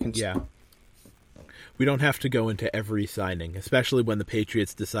 So you can... Yeah. We don't have to go into every signing, especially when the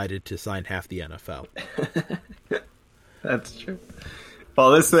Patriots decided to sign half the NFL. That's true.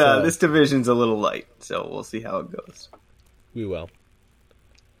 Well, this division's a little light, so we'll see how it goes. We will.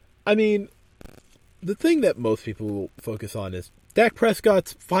 I mean, the thing that most people focus on is Dak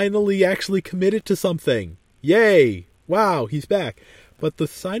Prescott's finally actually committed to something. Yay! Wow, he's back. But the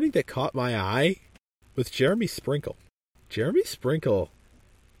signing that caught my eye was Jeremy Sprinkle. Jeremy Sprinkle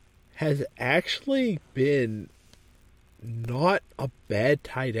has actually been not a bad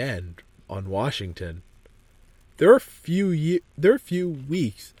tight end on Washington. There are a few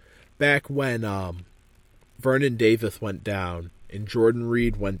weeks back when Vernon Davis went down and Jordan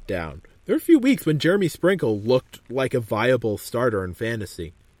Reed went down. There are a few weeks when Jeremy Sprinkle looked like a viable starter in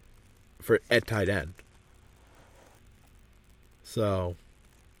fantasy at tight end. So,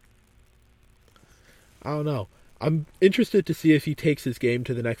 I don't know. I'm interested to see if he takes his game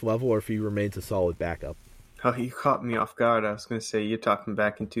to the next level or if he remains a solid backup. Oh, you caught me off guard. I was going to say, you're talking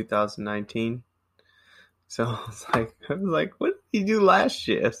back in 2019. So I was like, what did he do last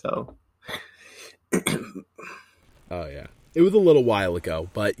year? So, oh yeah, it was a little while ago,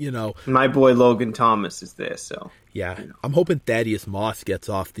 but you know, my boy Logan Thomas is there. So yeah, you know. I'm hoping Thaddeus Moss gets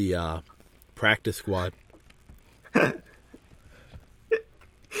off the practice squad.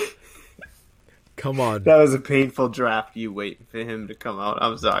 Come on. That was a painful draft. You waiting for him to come out.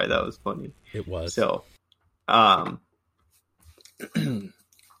 I'm sorry. That was funny. It was. So, I'm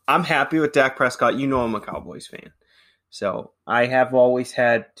happy with Dak Prescott. You know I'm a Cowboys fan. So I have always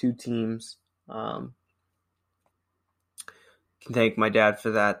had two teams. Can thank my dad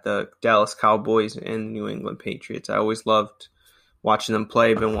for that. The Dallas Cowboys and New England Patriots. I always loved watching them play.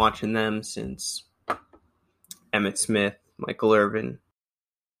 I've been watching them since Emmitt Smith, Michael Irvin.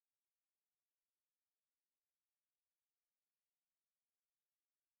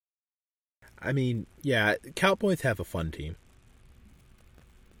 I mean, yeah, Cowboys have a fun team.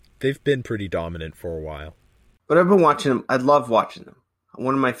 They've been pretty dominant for a while. But I've been watching them. I love watching them.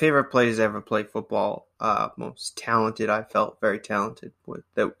 One of my favorite players to ever play football, most talented, I felt very talented,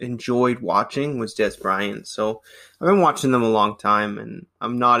 that enjoyed watching was Dez Bryant. So I've been watching them a long time, and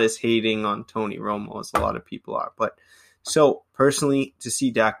I'm not as hating on Tony Romo as a lot of people are. But so personally, to see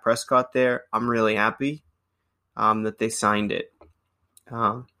Dak Prescott there, I'm really happy that they signed it.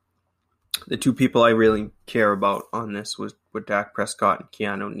 The two people I really care about on this were Dak Prescott and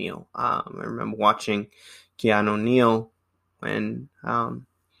Keanu Neal. I remember watching Keanu Neal when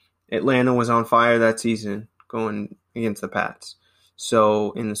Atlanta was on fire that season going against the Pats.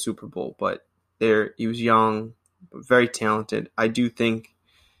 So in the Super Bowl, but he was young, but very talented. I do think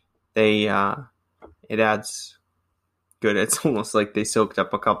it adds good. It's almost like they soaked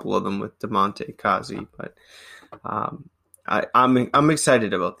up a couple of them with Damontae Kazee, but I'm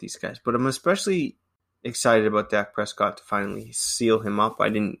excited about these guys, but I'm especially excited about Dak Prescott to finally seal him up. I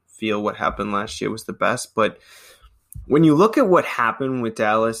didn't feel what happened last year was the best, but when you look at what happened with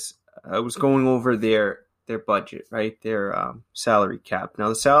Dallas, I was going over their budget, right? Their salary cap. Now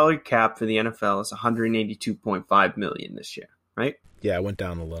the salary cap for the NFL is $182.5 million this year, right? Yeah, it went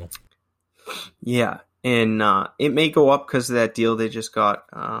down a little. Yeah, and it may go up because of that deal they just got.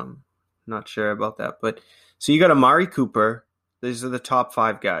 Not sure about that, but so you got Amari Cooper. These are the top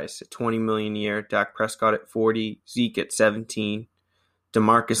five guys at $20 million a year. Dak Prescott at $40, Zeke at $17,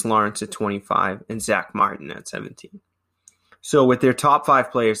 DeMarcus Lawrence at $25, and Zach Martin at $17. So with their top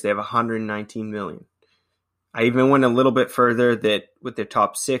five players, they have $119 million. I even went a little bit further that with their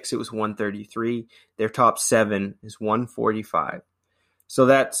top six, it was $133. Their top seven is $145. So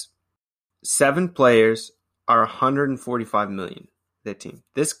that's 7 players are $145 million. Their team.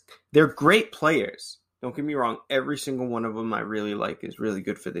 They're great players. Don't get me wrong. Every single one of them I really like is really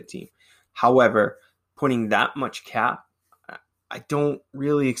good for the team. However, putting that much cap, I don't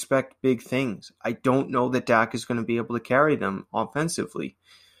really expect big things. I don't know that Dak is going to be able to carry them offensively.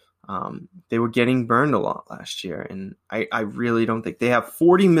 They were getting burned a lot last year, and I really don't think they have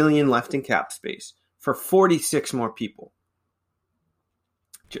 $40 million left in cap space for 46 more people.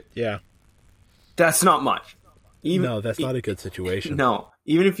 Yeah. That's not much. No, that's not a good situation. No.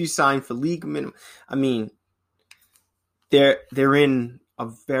 Even if you sign for league minimum, I mean, they're in a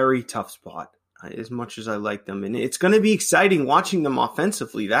very tough spot. As much as I like them, and it's going to be exciting watching them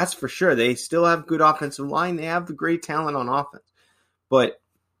offensively. That's for sure. They still have good offensive line. They have the great talent on offense. But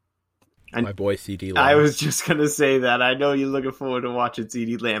my boy CeeDee Lamb. I was just going to say that. I know you're looking forward to watching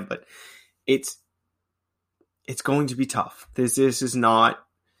CeeDee Lamb, but it's going to be tough. This is not.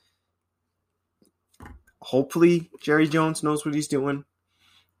 Hopefully, Jerry Jones knows what he's doing.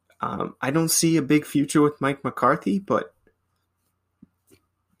 I don't see a big future with Mike McCarthy, but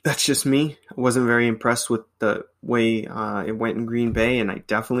that's just me. I wasn't very impressed with the way it went in Green Bay, and I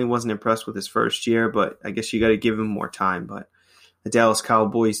definitely wasn't impressed with his first year, but I guess you got to give him more time. But the Dallas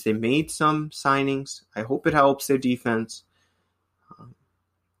Cowboys, they made some signings. I hope it helps their defense.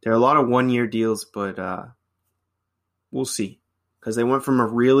 There are a lot of one-year deals, but we'll see. Because they went from a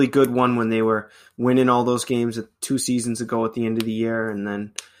really good one when they were winning all those games 2 seasons ago at the end of the year, and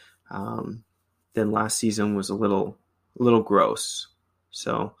then last season was a little gross.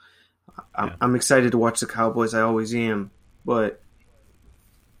 So I'm excited to watch the Cowboys. I always am, but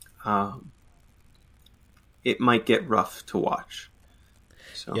it might get rough to watch.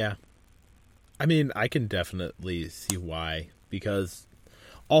 So. Yeah, I mean, I can definitely see why, because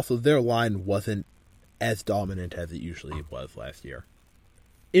also their line wasn't as dominant as it usually was last year.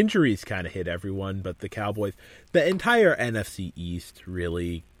 Injuries kind of hit everyone, but the Cowboys, the entire NFC East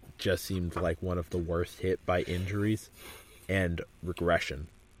really just seemed like one of the worst hit by injuries and regression,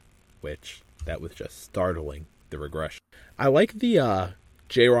 which that was just startling, the regression. I like the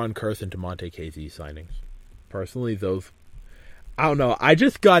Jaron Kearse and Damontae Kazee signings. Personally, those, I don't know, I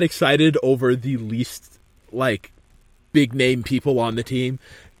just got excited over the least, big name people on the team.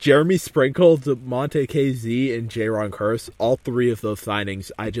 Jeremy Sprinkle, Damontae Kazee, and Jaron Kearse, all 3 of those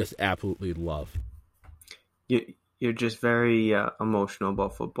signings I just absolutely love. You're just very emotional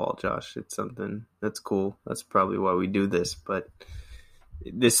about football, Josh. It's something that's cool. That's probably why we do this. But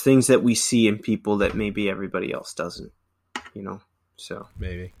there's things that we see in people that maybe everybody else doesn't, So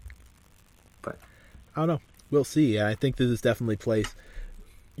maybe. But I don't know. We'll see. I think this is definitely a place.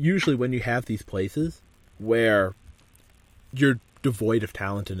 Usually when you have these places where you're devoid of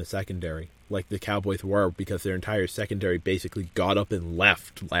talent in a secondary, like the Cowboys were because their entire secondary basically got up and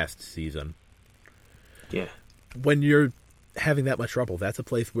left last season. Yeah. When you're having that much trouble, that's a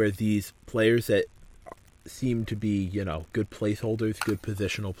place where these players that seem to be, good placeholders, good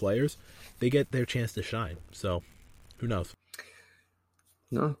positional players, they get their chance to shine. So, who knows?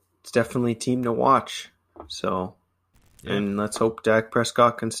 No, it's definitely a team to watch. So, yeah. And let's hope Dak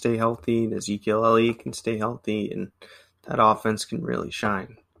Prescott can stay healthy, and Ezekiel Elliott can stay healthy, and that offense can really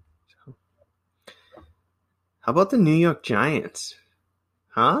shine. So, how about the New York Giants?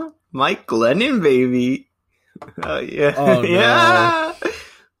 Huh? Mike Glennon, baby. Yeah. Oh, no. Yeah.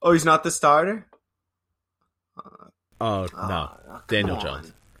 Oh, he's not the starter? No. Daniel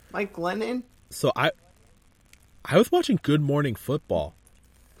Jones. Mike Glennon? So I was watching Good Morning Football,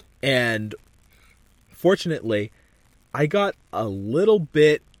 and fortunately, I got a little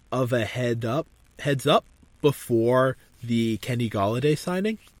bit of a heads up before the Kenny Golladay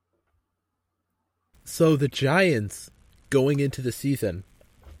signing. So the Giants, going into the season,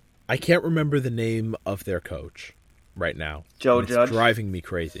 I can't remember the name of their coach right now. Joe Judge. It's driving me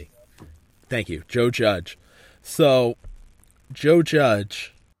crazy. Thank you, Joe Judge. So, Joe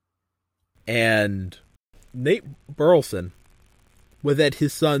Judge and Nate Burleson was at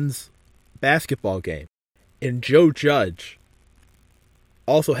his son's basketball game. And Joe Judge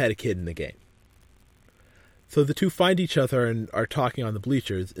also had a kid in the game. So the two find each other and are talking on the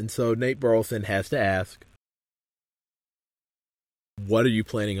bleachers. And so Nate Burleson has to ask, what are you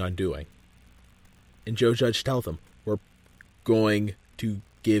planning on doing? And Joe Judge tells him, we're going to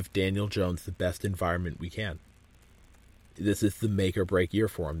give Daniel Jones the best environment we can. This is the make or break year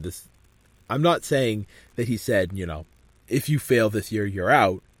for him. I'm not saying that he said, if you fail this year, you're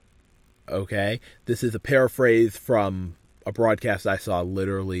out. Okay? This is a paraphrase from a broadcast I saw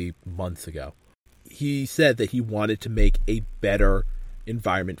literally months ago. He said that he wanted to make a better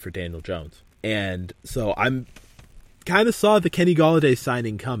environment for Daniel Jones. And so I'm kind of saw the Kenny Golladay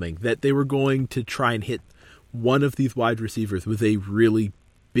signing coming, that they were going to try and hit one of these wide receivers with a really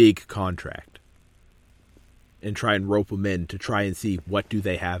big contract and try and rope them in to try and see what do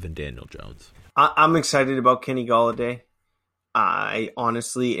they have in Daniel Jones. I'm excited about Kenny Golladay. I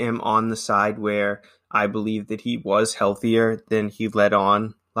honestly am on the side where I believe that he was healthier than he let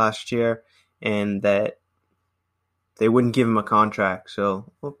on last year, and that they wouldn't give him a contract.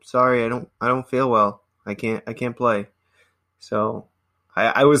 So, sorry, I don't feel well. I can't play. So,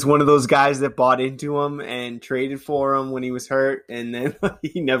 I was one of those guys that bought into him and traded for him when he was hurt, and then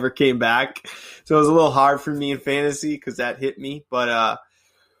he never came back. So it was a little hard for me in fantasy because that hit me. But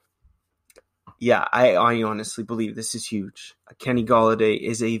yeah, I honestly believe this is huge. Kenny Golladay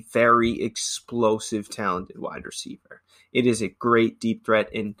is a very explosive, talented wide receiver. It is a great deep threat,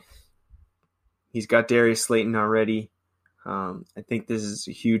 and he's got Darius Slayton already. I think this is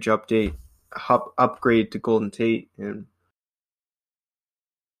a huge upgrade to Golden Tate. And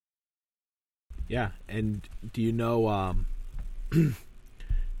yeah, and do you know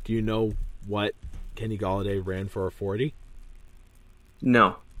what Kenny Golladay ran for a 40?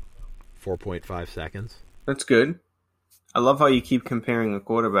 No. 4.5 seconds. That's good. I love how you keep comparing a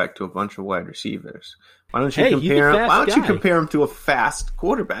quarterback to a bunch of wide receivers. Why don't you you compare him to a fast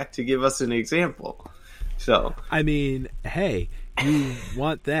quarterback to give us an example? So, I mean, hey, you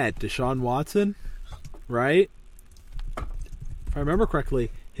want that Deshaun Watson, right? If I remember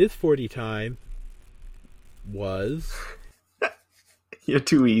correctly, his 40 time was... You're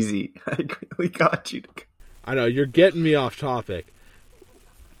too easy. I really got you. I know, you're getting me off topic.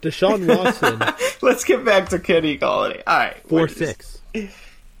 Deshaun Watson... Let's get back to Kenny Golladay. All right. 4.6.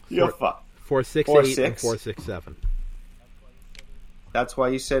 You're fucked. 4.68 and 4.67. That's why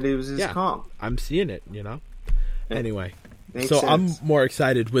you said it was his comp. I'm seeing it, Anyway. Makes so sense. I'm more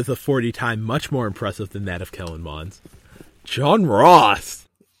excited with a 40 time, much more impressive than that of Kellen Mond. John Ross.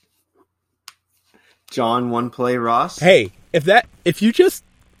 John One Play Ross. Hey, if you just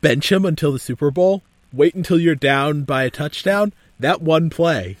bench him until the Super Bowl, wait until you're down by a touchdown, that one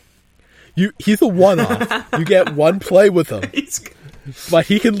play. He's a one-off. You get one play with him. But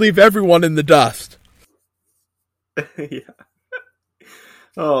he can leave everyone in the dust. Yeah.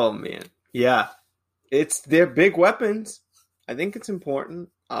 Oh, man. Yeah. They're big weapons. I think it's important.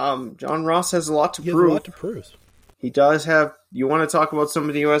 John Ross has a lot to prove. He has a lot to prove. He does have... You want to talk about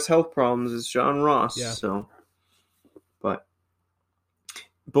somebody who has health problems, it's John Ross. Yeah. So,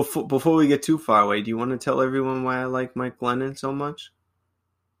 before we get too far away, do you want to tell everyone why I like Mike Glennon so much?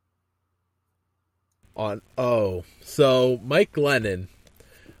 So Mike Glennon,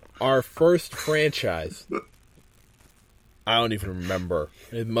 our first franchise. I don't even remember.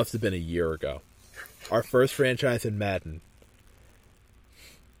 It must have been a year ago. Our first franchise in Madden.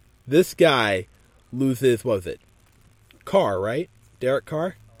 This guy loses, what was it? Carr, right? Derek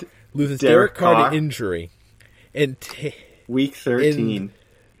Carr? Loses Derek Carr to injury. And Week 13. And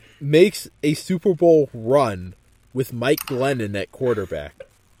makes a Super Bowl run with Mike Glennon at quarterback.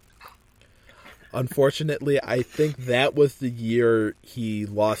 Unfortunately, I think that was the year he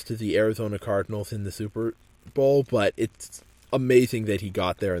lost to the Arizona Cardinals in the Super Bowl, but it's amazing that he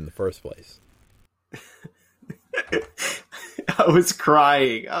got there in the first place. I was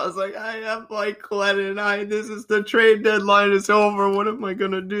crying. I was like, I have Mike Glennon. This is the trade deadline is over. What am I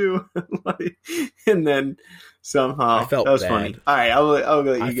gonna do? And then somehow I felt that was bad. funny. All right, I'll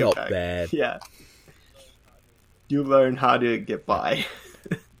let you I get felt back. bad. Yeah, you learn how to get by.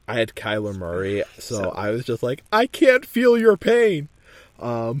 I had Kyler Murray, so I was just like, I can't feel your pain.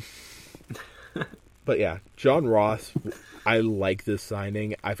 But yeah, John Ross, I like this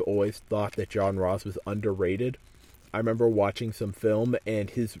signing. I've always thought that John Ross was underrated. I remember watching some film, and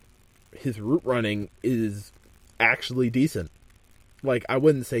his route running is actually decent. Like, I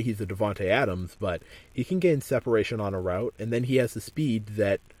wouldn't say he's a Devontae Adams, but he can gain separation on a route, and then he has the speed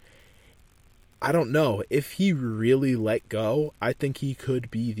that, I don't know, if he really let go, I think he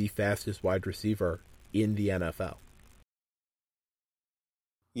could be the fastest wide receiver in the NFL.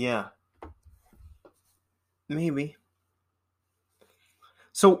 Yeah. Maybe.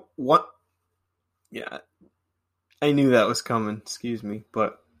 So, what... Yeah, I knew that was coming, excuse me,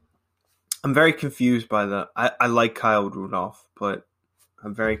 but I'm very confused by the... I like Kyle Rudolph, but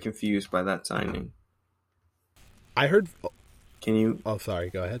I'm very confused by that signing. I heard... Can you... Oh, sorry,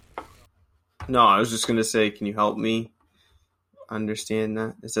 go ahead. No, I was just going to say, can you help me understand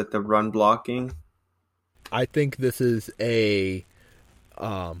that? Is that the run blocking? I think this is a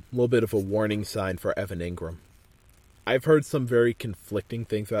little bit of a warning sign for Evan Ingram. I've heard some very conflicting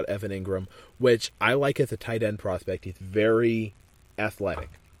things about Evan Ingram, which I like as a tight end prospect. He's very athletic.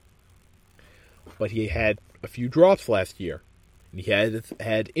 But he had a few drops last year. And he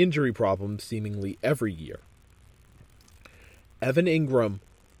had injury problems seemingly every year. Evan Ingram,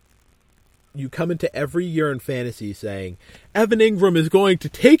 you come into every year in fantasy saying, Evan Ingram is going to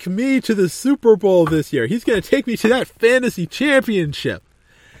take me to the Super Bowl this year. He's going to take me to that fantasy championship.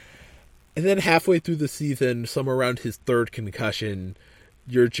 And then halfway through the season, somewhere around his third concussion,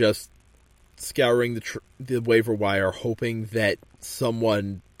 you're just scouring the waiver wire, hoping that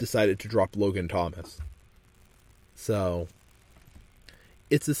someone decided to drop Logan Thomas. So,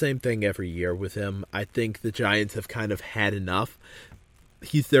 it's the same thing every year with him. I think the Giants have kind of had enough.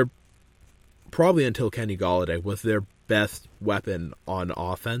 He's their, probably until Kenny Golladay, was their best weapon on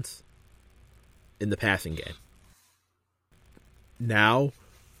offense in the passing game. Now,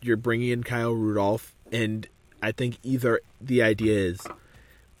 you're bringing in Kyle Rudolph, and I think either the idea is,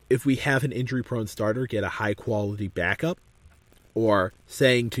 if we have an injury-prone starter, get a high-quality backup, or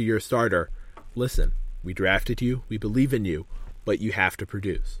saying to your starter, listen, we drafted you, we believe in you, but you have to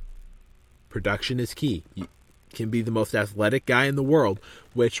produce. Production is key. You can be the most athletic guy in the world,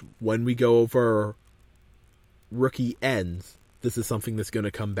 which, when we go over rookie ends, this is something that's going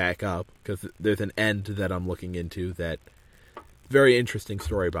to come back up, because there's an end that I'm looking into that very interesting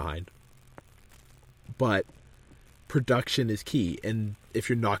story behind. But production is key, and if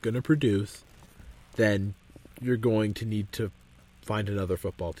you're not going to produce, then you're going to need to find another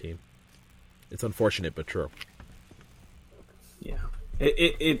football team. It's unfortunate, but true. Yeah.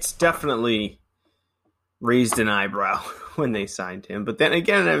 It's definitely raised an eyebrow when they signed him. But then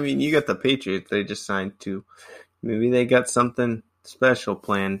again, I mean, you got the Patriots they just signed to. Maybe they got something special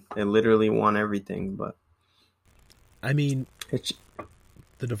planned. They literally won everything, but... I mean,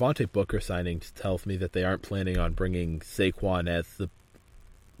 the Devontae Booker signing tells me that they aren't planning on bringing Saquon as the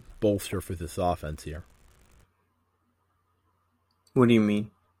bolster for this offense here. What do you mean?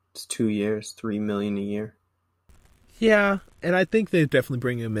 It's 2 years, $3 million a year. Yeah, and I think they're definitely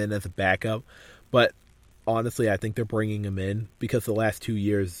bringing him in as a backup, but honestly, I think they're bringing him in because the last 2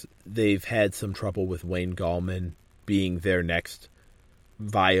 years they've had some trouble with Wayne Gallman being their next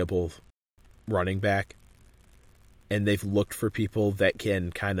viable running back. And they've looked for people that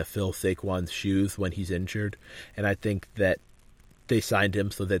can kind of fill Saquon's shoes when he's injured. And I think that they signed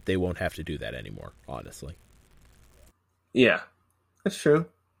him so that they won't have to do that anymore, honestly. Yeah, that's true.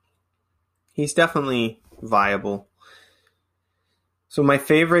 He's definitely viable. So my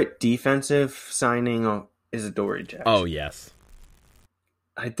favorite defensive signing is Adoree Jackson. Oh, yes.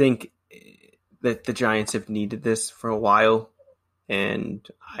 I think that the Giants have needed this for a while, and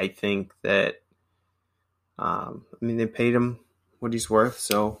I think that they paid him what he's worth,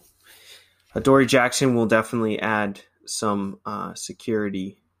 so Adoree Jackson will definitely add some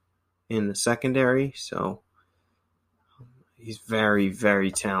security in the secondary. So he's very,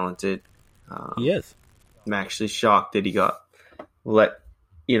 very talented. He is. I'm actually shocked that he got let,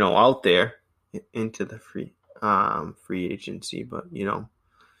 out there into the free agency, but you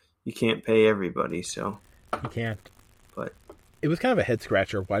can't pay everybody, so you can't. But it was kind of a head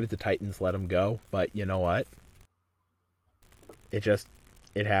scratcher. Why did the Titans let him go? But you know what? It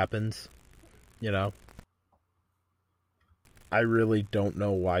happens. I really don't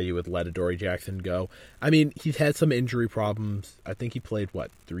know why you would let Adoree Jackson go. I mean, he's had some injury problems. I think he played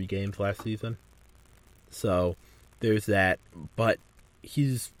 3 games last season. So there's that, but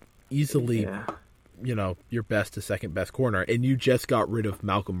he's easily, your best to second best corner, and you just got rid of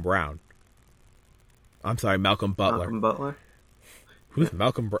Malcolm Brown. I'm sorry, Malcolm Butler. Malcolm Butler? Who's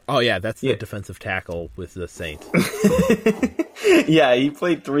Malcolm Brown? Oh, yeah, that's the defensive tackle with the Saints. Yeah, he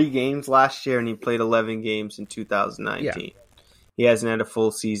played 3 games last year, and he played 11 games in 2019. Yeah. He hasn't had a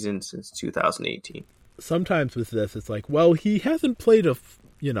full season since 2018. Sometimes with this, it's like, well, he hasn't played a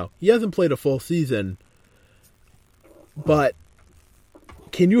full season, but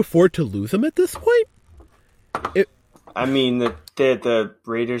can you afford to lose him at this point? The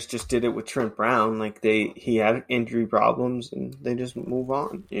Raiders just did it with Trent Brown. He had injury problems, and they just move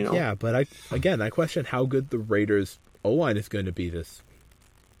on. Yeah, but I question how good the Raiders O-line is going to be this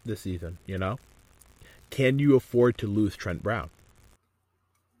season. Can you afford to lose Trent Brown?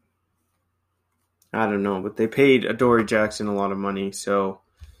 I don't know, but they paid Adoree Jackson a lot of money, so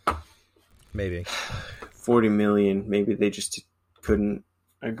maybe $40 million. Maybe they just couldn't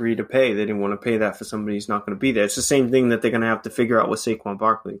agree to pay. They didn't want to pay that for somebody who's not going to be there. It's the same thing that they're going to have to figure out with Saquon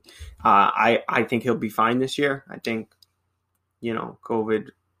Barkley. I think he'll be fine this year. I think,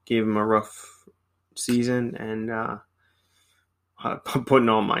 COVID gave him a rough season, and I'm putting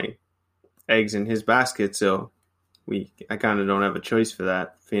all my eggs in his basket, so I kind of don't have a choice for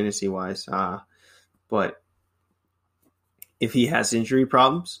that fantasy-wise. But if he has injury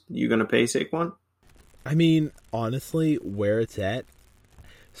problems, you going to pay Saquon? I mean, honestly, where it's at,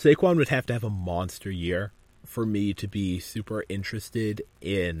 Saquon would have to have a monster year for me to be super interested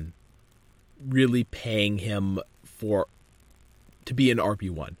in really paying him to be an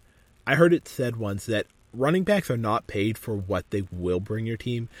RB1. I heard it said once that running backs are not paid for what they will bring your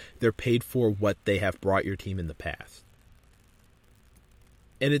team. They're paid for what they have brought your team in the past.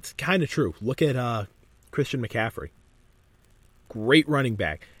 And it's kind of true. Look at Christian McCaffrey. Great running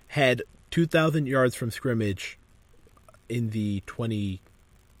back. Had 2,000 yards from scrimmage in the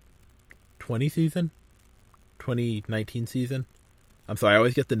 2020 season? 2019 season? I'm sorry, I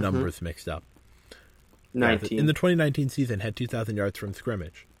always get the numbers mixed up. 19. In the 2019 season, had 2,000 yards from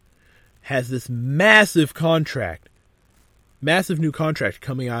scrimmage. Has this massive new contract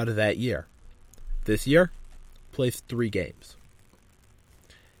coming out of that year. This year, plays 3 games.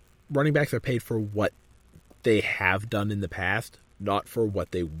 Running backs are paid for what they have done in the past, not for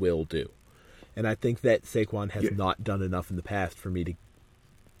what they will do. And I think that Saquon has not done enough in the past for me to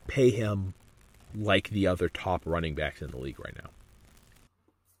pay him like the other top running backs in the league right now.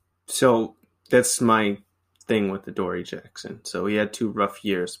 So that's my thing with Adoree Jackson. So he had 2 rough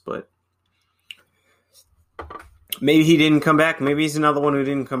years, but maybe he didn't come back. Maybe he's another one who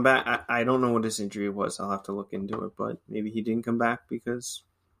didn't come back. I don't know what his injury was. I'll have to look into it, but maybe he didn't come back because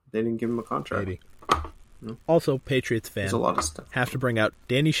they didn't give him a contract. Maybe. No. Also, Patriots fan. There's a lot of stuff. Have to bring out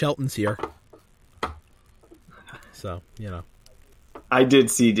Danny Shelton's here. So, I did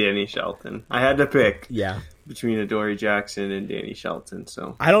see Danny Shelton. I had to pick between Adoree Jackson and Danny Shelton.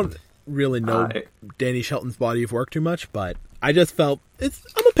 So I don't really know Danny Shelton's body of work too much, but I just felt I'm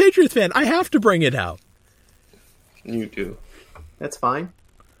a Patriots fan. I have to bring it out. You do. That's fine.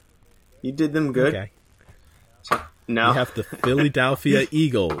 You did them good. Okay. So, now we have the Philadelphia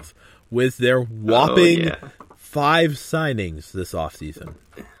Eagles with their whopping 5 signings this offseason.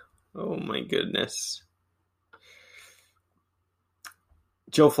 Oh my goodness.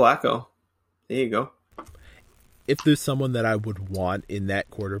 Joe Flacco. There you go. If there's someone that I would want in that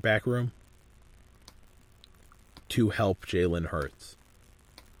quarterback room to help Jalen Hurts,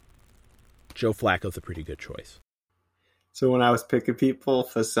 Joe Flacco's a pretty good choice. So when I was picking people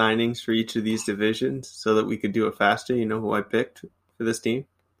for signings for each of these divisions so that we could do it faster, you know who I picked for this team?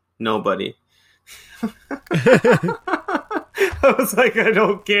 Nobody. I was like, I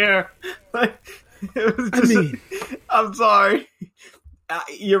don't care. It was just, I'm sorry.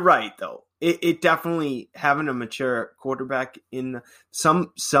 You're right, though. It definitely, having a mature quarterback in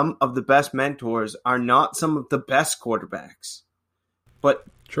some of the best mentors are not some of the best quarterbacks, but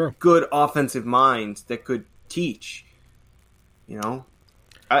Sure. good offensive minds that could teach. You know,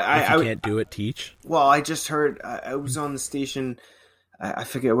 If you can't do it, teach. well, I just heard, I was on the station, I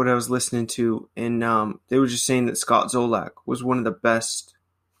forget what I was listening to, and they were just saying that Scott Zolak was one of the best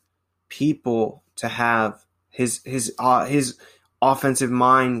people to have. His offensive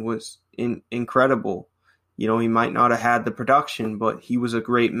mind was incredible. You know, he might not have had the production, but he was a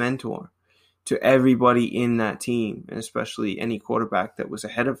great mentor to everybody in that team, and especially any quarterback that was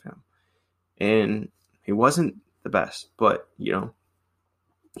ahead of him. And he wasn't the best, but, you know,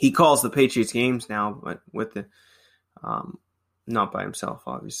 he calls the Patriots games now, but with the not by himself,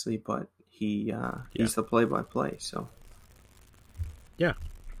 obviously, but he's the play-by-play. So yeah.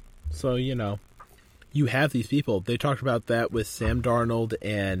 So, you know, you have these people. They talked about that with Sam Darnold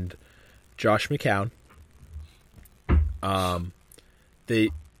and Josh McCown.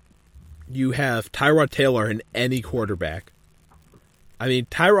 You have Tyrod Taylor in any quarterback. I mean,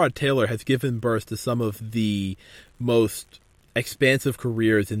 Tyrod Taylor has given birth to some of the most expansive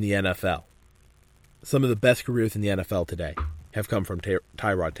careers in the NFL. Some of the best careers in the NFL today have come from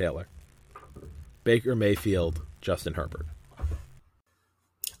Tyrod Taylor. Baker Mayfield, Justin Herbert.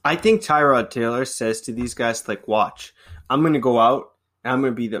 I think Tyrod Taylor says to these guys, like, watch, I'm going to go out and I'm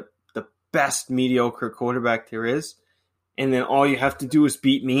going to be the best mediocre quarterback there is, and then all you have to do is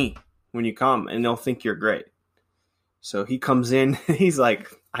beat me when you come, and they'll think you're great. So he comes in, he's like,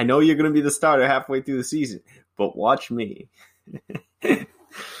 I know you're going to be the starter halfway through the season, but watch me.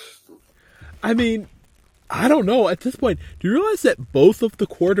 I mean, I don't know. At this point, do you realize that both of the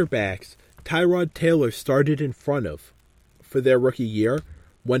quarterbacks Tyrod Taylor started in front of for their rookie year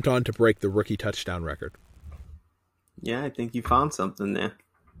went on to break the rookie touchdown record? Yeah, I think you found something there.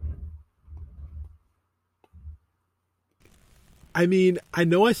 I mean, I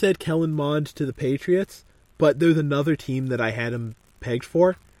know I said Kellen Mond to the Patriots, but there's another team that I had him pegged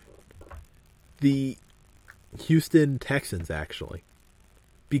for. The Houston Texans, actually.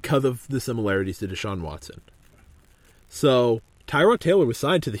 Because of the similarities to Deshaun Watson. So, Tyrod Taylor was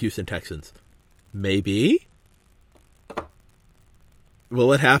signed to the Houston Texans. Maybe?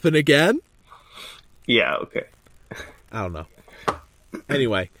 Will it happen again? Yeah, okay. I don't know.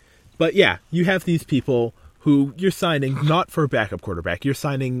 Anyway, but yeah, you have these people who you're signing not for a backup quarterback. You're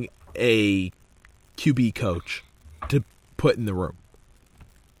signing a QB coach to put in the room.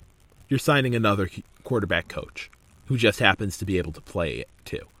 You're signing another quarterback coach who just happens to be able to play it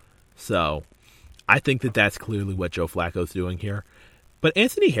too. So I think that that's clearly what Joe Flacco's doing here. But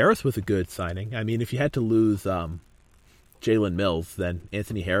Anthony Harris was a good signing. I mean, if you had to lose Jalen Mills, then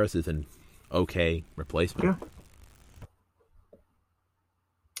Anthony Harris is an okay replacement. Yeah.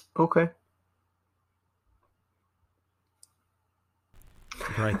 Okay.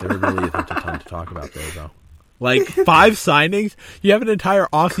 Right, there really isn't a ton to talk about there, though. Like, 5 signings? You have an entire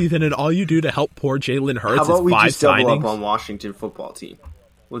offseason, and all you do to help poor Jalen Hurts is 5 signings? How about we just double up on Washington football team?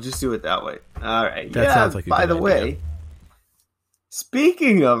 We'll just do it that way. All right. That sounds like a by good the idea. way,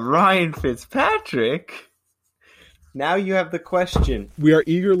 speaking of Ryan Fitzpatrick, now you have the question. We are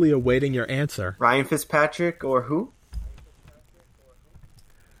eagerly awaiting your answer. Ryan Fitzpatrick or who?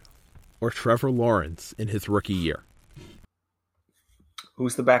 Or Trevor Lawrence in his rookie year.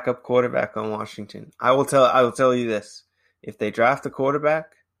 Who's the backup quarterback on Washington? I will tell you this. If they draft a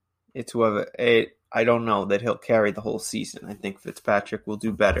quarterback, it's whoever. I don't know that he'll carry the whole season. I think Fitzpatrick will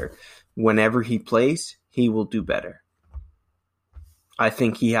do better. Whenever he plays, he will do better. I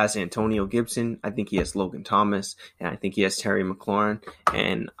think he has Antonio Gibson. I think he has Logan Thomas. And I think he has Terry McLaurin.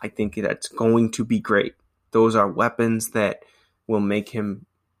 And I think that's going to be great. Those are weapons that will make him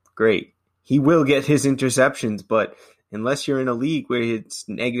great. He will get his interceptions, but unless you're in a league where it's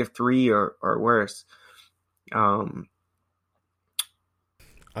 -3 or worse.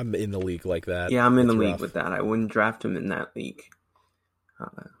 I'm in the league like that. Yeah, I'm in the league rough. with that. I wouldn't draft him in that league.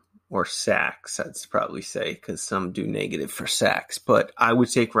 Or sacks, I'd probably say, because some do negative for sacks. But I would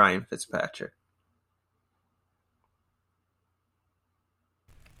take Ryan Fitzpatrick.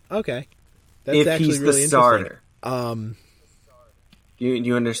 Okay. That's If actually he's the really starter. interesting. Do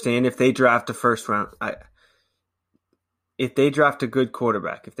you understand? If they draft a first round... If they draft a good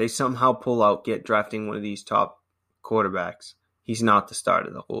quarterback, if they somehow pull out, get drafting one of these top quarterbacks, he's not the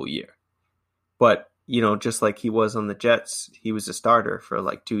starter the whole year. But, you know, just like he was on the Jets, he was a starter for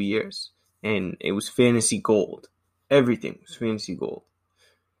like 2 years. And it was fantasy gold. Everything was fantasy gold.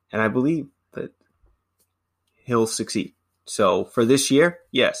 And I believe that he'll succeed. So for this year,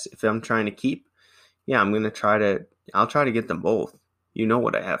 yes, if I'm trying to keep, I'll try to get them both. you know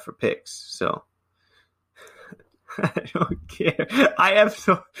what I have for picks. So I don't care. I have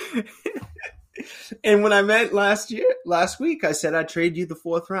so. And when I met last week, I said I'd trade you the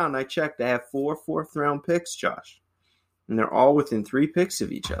 4th round. I checked. I have 4 4th-round picks, Josh. And they're all within 3 picks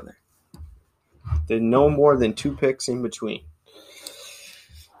of each other. There's no more than 2 picks in between.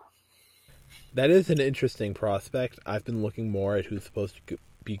 That is an interesting prospect. I've been looking more at who's supposed to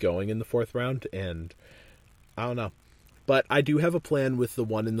be going in the 4th round, and I don't know. But I do have a plan with the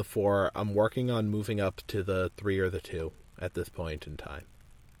 1 and the 4. I'm working on moving up to the 3 or the 2 at this point in time.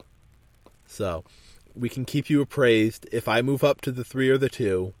 So we can keep you appraised. If I move up to the 3 or the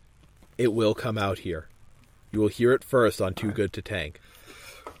 2, it will come out here. You will hear it first on Too Good to Tank.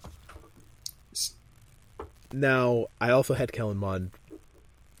 Now, I also had Kellen Mond.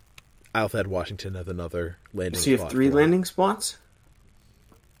 I also had Washington as another landing spot. So you have 3 landing spots?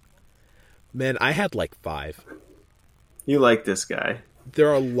 Man, I had like 5. You like this guy. There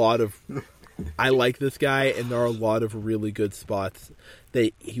are a lot of... I like this guy, and there are a lot of really good spots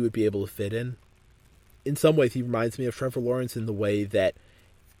that he would be able to fit in. In some ways, he reminds me of Trevor Lawrence in the way that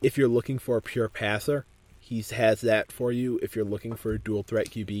if you're looking for a pure passer, he has that for you. If you're looking for a dual threat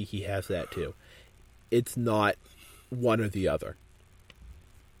QB, he has that too. It's not one or the other.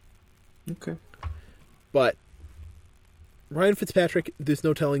 Okay. But Ryan Fitzpatrick, there's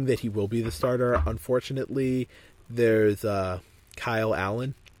no telling that he will be the starter. Unfortunately, there's Kyle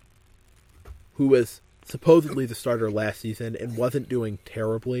Allen, who was supposedly the starter last season and wasn't doing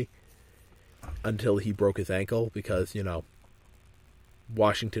terribly until he broke his ankle because,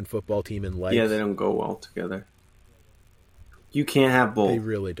 Washington football team and legs. Yeah, they don't go well together. You can't have both. They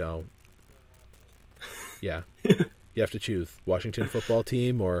really don't. Yeah. You have to choose Washington football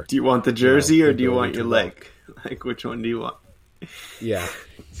team or... Do you want the jersey or do you want your leg? Like, which one do you want? Yeah.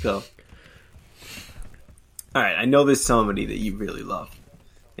 So, all right, I know there's somebody that you really love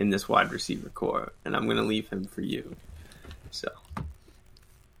in this wide receiver core, and I'm going to leave him for you. So,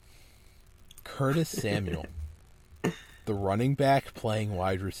 Curtis Samuel, the running back playing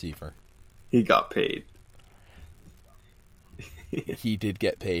wide receiver. He got paid. He did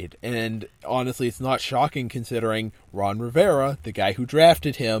get paid. And honestly, it's not shocking considering Ron Rivera, the guy who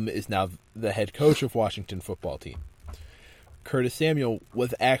drafted him, is now the head coach of Washington football team. Curtis Samuel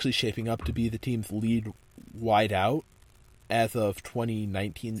was actually shaping up to be the team's lead wide out as of the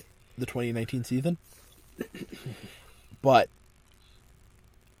 2019 season. But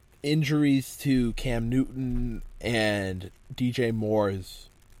injuries to Cam Newton and DJ Moore's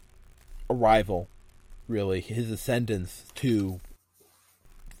arrival, really, his ascendance to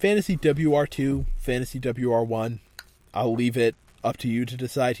Fantasy WR2, Fantasy WR1, I'll leave it up to you to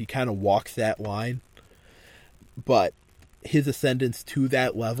decide. He kind of walks that line. But his ascendance to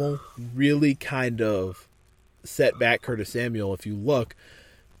that level really kind of set back Curtis Samuel. If you look,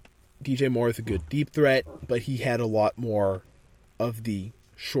 DJ Moore is a good deep threat, but he had a lot more of the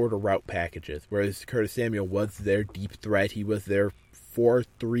shorter route packages, whereas Curtis Samuel was their deep threat. He was their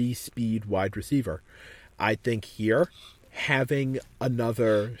 4-3 speed wide receiver. I think here, having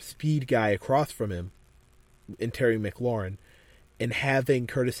another speed guy across from him in Terry McLaurin, and having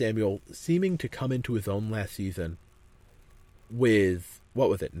Curtis Samuel seeming to come into his own last season with,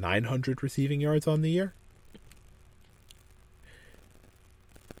 900 receiving yards on the year?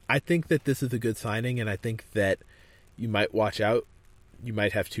 I think that this is a good signing, and I think that you might watch out. You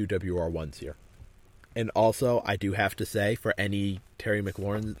might have 2 WR1s here. And also, I do have to say, for any Terry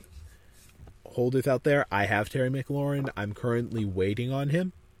McLaurin holders out there, I have Terry McLaurin. I'm currently waiting on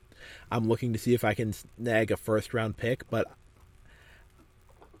him. I'm looking to see if I can snag a first-round pick, but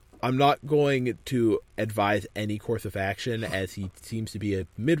I'm not going to advise any course of action as he seems to be a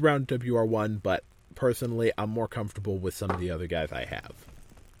mid-round WR1, but personally, I'm more comfortable with some of the other guys I have.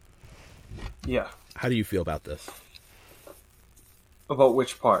 Yeah. How do you feel about this? About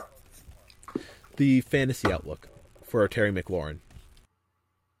which part? The fantasy outlook for Terry McLaurin.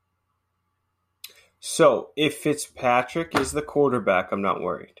 So, if Fitzpatrick is the quarterback, I'm not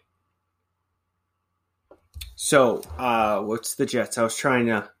worried. So, what's the Jets?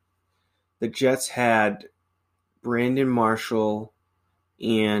 The Jets had Brandon Marshall,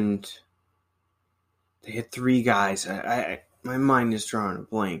 and they had 3 guys. My mind is drawing a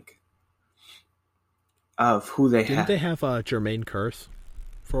blank of who they had. Didn't they have Jermaine Kearse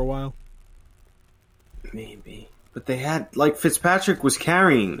for a while? Maybe. But they had, Fitzpatrick was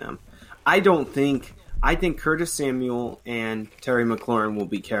carrying them. I think Curtis Samuel and Terry McLaurin will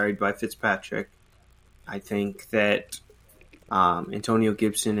be carried by Fitzpatrick. I think that Antonio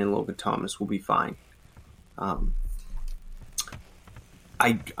Gibson and Logan Thomas will be fine. I'm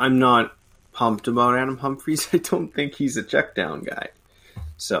not pumped about Adam Humphries. I don't think he's a check down guy.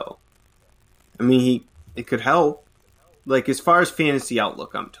 So, I mean, it could help. Like, as far as fantasy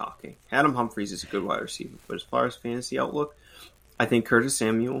outlook, I'm talking. Adam Humphries is a good wide receiver, but as far as fantasy outlook, I think Curtis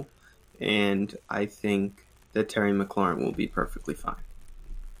Samuel and I think that Terry McLaurin will be perfectly fine.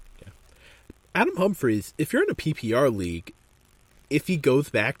 Yeah. Adam Humphries, if you're in a PPR league, if he goes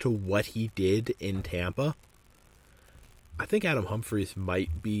back to what he did in Tampa, I think Adam Humphries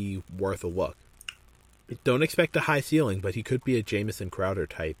might be worth a look. Don't expect a high ceiling, but he could be a Jamison Crowder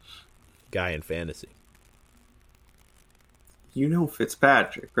type guy in fantasy. You know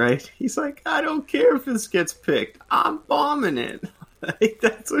Fitzpatrick, right? He's like, I don't care if this gets picked. I'm bombing it. Like,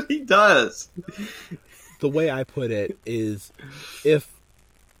 that's what he does. The way I put it is, if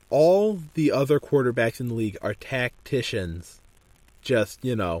all the other quarterbacks in the league are tacticians, just,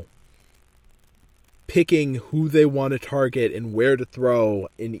 picking who they want to target and where to throw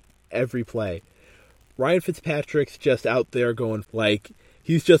in every play, Ryan Fitzpatrick's just out there going, like,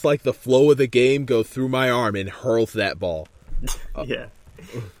 he's just like the flow of the game goes through my arm and hurls that ball. Yeah.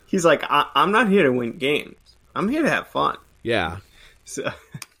 He's like, I'm not here to win games. I'm here to have fun. Yeah.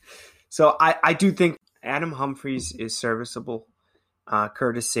 So I do think Adam Humphries is serviceable.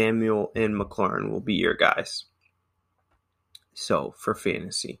 Curtis Samuel and McLaurin will be your guys. So, for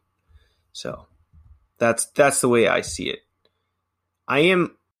fantasy. So, that's the way I see it. I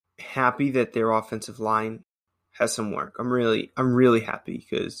am happy that their offensive line has some work. I'm really happy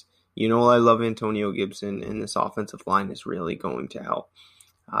because I love Antonio Gibson, and this offensive line is really going to help.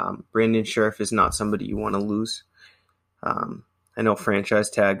 Brandon Scherff is not somebody you want to lose. I know franchise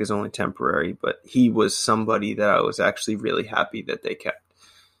tag is only temporary, but he was somebody that I was actually really happy that they kept.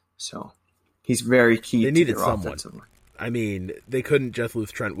 So he's very key to their offensive line. I mean, they couldn't just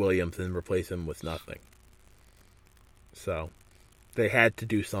lose Trent Williams and replace him with nothing. So they had to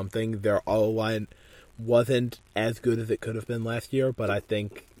do something. Their O-line wasn't as good as it could have been last year, but I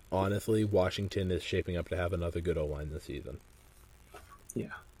think, honestly, Washington is shaping up to have another good O-line this season.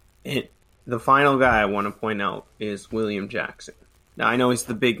 Yeah. And the final guy I want to point out is William Jackson. Now, I know he's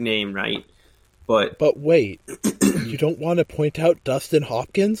the big name, right? But wait, you don't want to point out Dustin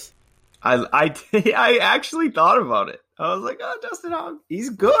Hopkins? I actually thought about it. I was like, oh, Dustin Hopkins, he's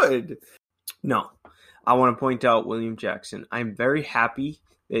good. No, I want to point out William Jackson. I'm very happy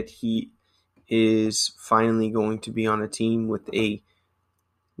that he is finally going to be on a team with a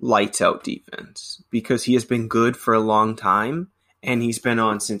lights-out defense because he has been good for a long time, and he's been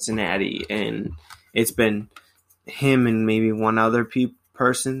on Cincinnati, and it's been him and maybe one other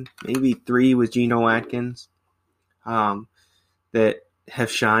person, maybe three with Geno Atkins, that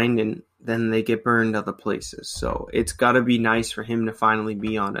have shined, and then they get burned other places. So it's got to be nice for him to finally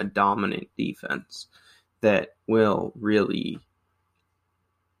be on a dominant defense that will really,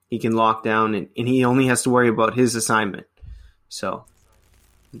 he can lock down, and he only has to worry about his assignment. So,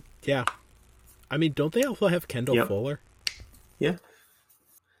 yeah. I mean, don't they also have Kendall Fuller? Yeah.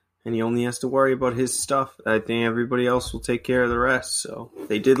 And he only has to worry about his stuff. I think everybody else will take care of the rest. So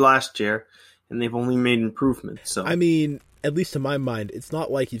they did last year, and they've only made improvements. So I mean, at least to my mind, it's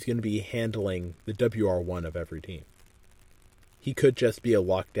not like he's going to be handling the WR1 of every team. He could just be a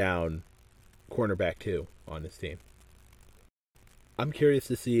lockdown cornerback too on his team. I'm curious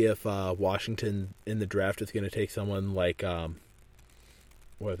to see if Washington in the draft is going to take someone like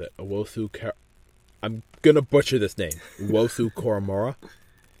what is it? Owosu. I'm going to butcher this name. Owosu Koromora.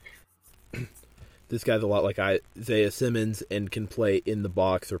 This guy's a lot like Isaiah Simmons and can play in the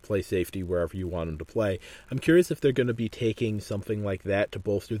box or play safety wherever you want him to play. I'm curious if they're going to be taking something like that to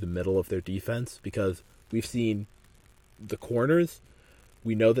bolster the middle of their defense, because we've seen the corners.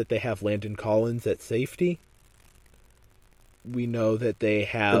 We know that they have Landon Collins at safety. We know that they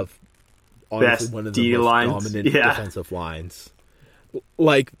have honestly one of the most dominant defensive lines.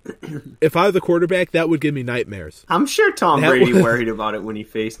 Like, if I was a quarterback, that would give me nightmares. I'm sure Tom Brady worried about it when he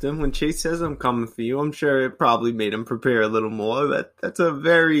faced him. When Chase says, I'm coming for you, I'm sure it probably made him prepare a little more. That's a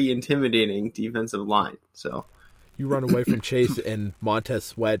very intimidating defensive line. So you run away from Chase, and Montez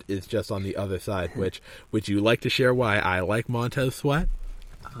Sweat is just on the other side. Which would you like to share why I like Montez Sweat?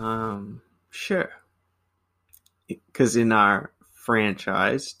 Sure. Because in our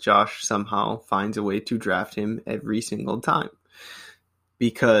franchise, Josh somehow finds a way to draft him every single time.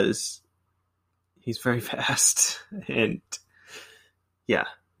 Because he's very fast, and yeah,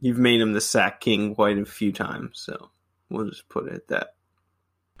 you've made him the sack king quite a few times, so we'll just put it at that.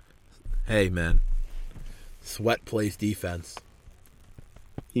 Hey, man. Sweat plays defense.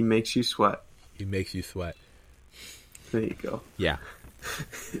 He makes you sweat. He makes you sweat. There you go. Yeah.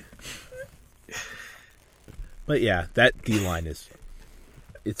 But yeah, that D-line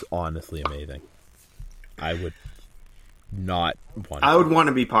it's honestly amazing. not one. I would want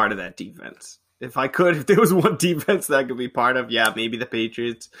to be part of that defense. If I could, if there was one defense that I could be part of, yeah, maybe the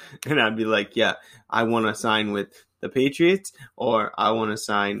Patriots. And I'd be like, yeah, I want to sign with the Patriots or I want to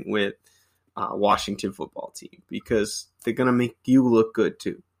sign with Washington football team because they're going to make you look good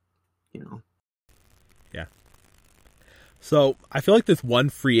too, you know? Yeah. So I feel like there's one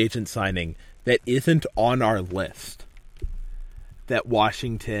free agent signing that isn't on our list that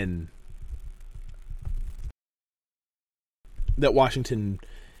Washington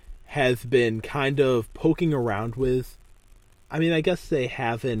has been kind of poking around with. I mean, I guess they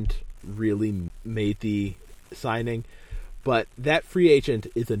haven't really made the signing, but that free agent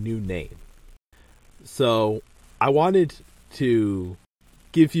is a new name. So I wanted to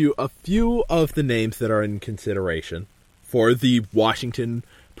give you a few of the names that are in consideration for the Washington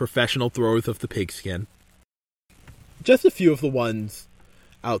professional throwers of the pigskin. Just a few of the ones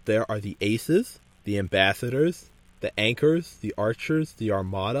out there are the Aces, the Ambassadors, the Anchors, the Archers, the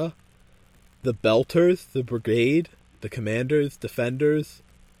Armada, the Belters, the Brigade, the Commanders, Defenders,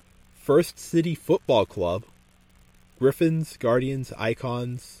 First City Football Club, Griffins, Guardians,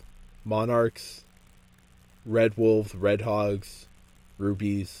 Icons, Monarchs, Red Wolves, Red Hogs,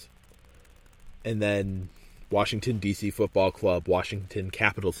 Rubies, and then Washington, D.C. Football Club, Washington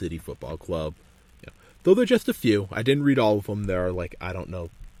Capital City Football Club. Yeah. Though they're just a few. I didn't read all of them. There are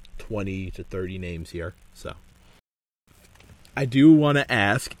 20 to 30 names here. So I do want to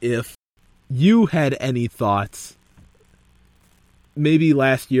ask if you had any thoughts. Maybe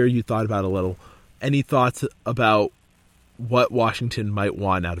last year you thought about a little. Any thoughts about what Washington might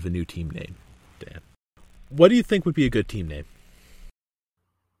want out of a new team name, Dan? What do you think would be a good team name?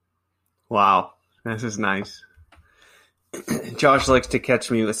 Wow, this is nice. Josh likes to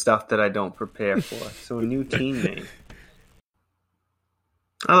catch me with stuff that I don't prepare for. So a new team name.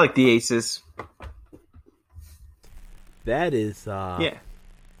 I like the Aces. That is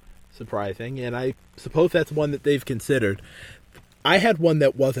surprising, and I suppose that's one that they've considered. I had one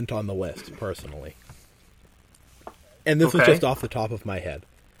that wasn't on the list, personally. And this was just off the top of my head.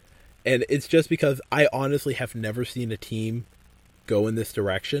 And it's just because I honestly have never seen a team go in this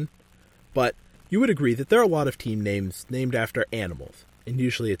direction. But you would agree that there are a lot of team names named after animals. And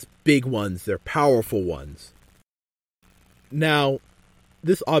usually it's big ones, they're powerful ones. Now,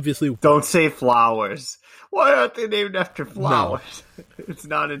 this obviously... Don't say flowers. Why aren't they named after flowers? No. It's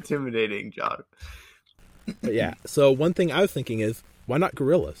not intimidating, John. But yeah, so one thing I was thinking is, why not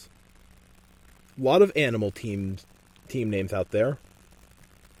gorillas? A lot of animal team names out there.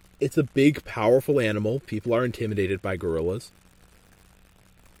 It's a big, powerful animal. People are intimidated by gorillas.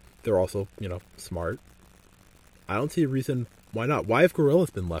 They're also, smart. I don't see a reason why not. Why have gorillas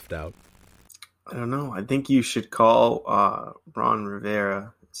been left out? I don't know. I think you should call Ron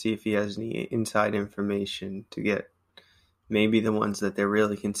Rivera, see if he has any inside information to get maybe the ones that they're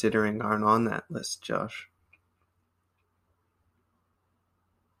really considering aren't on that list, Josh.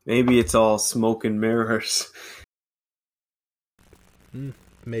 Maybe it's all smoke and mirrors.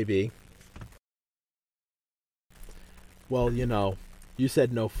 Maybe. Well, you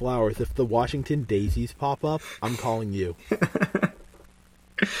said no flowers. If the Washington Daisies pop up, I'm calling you.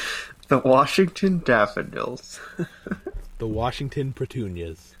 The Washington Daffodils. The Washington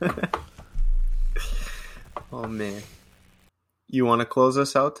Petunias. Oh, man. You want to close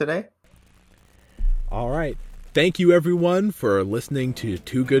us out today? All right. Thank you, everyone, for listening to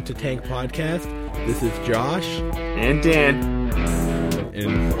Too Good to Tank podcast. This is Josh. And Dan.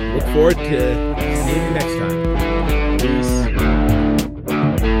 And look forward to seeing you next time. Peace.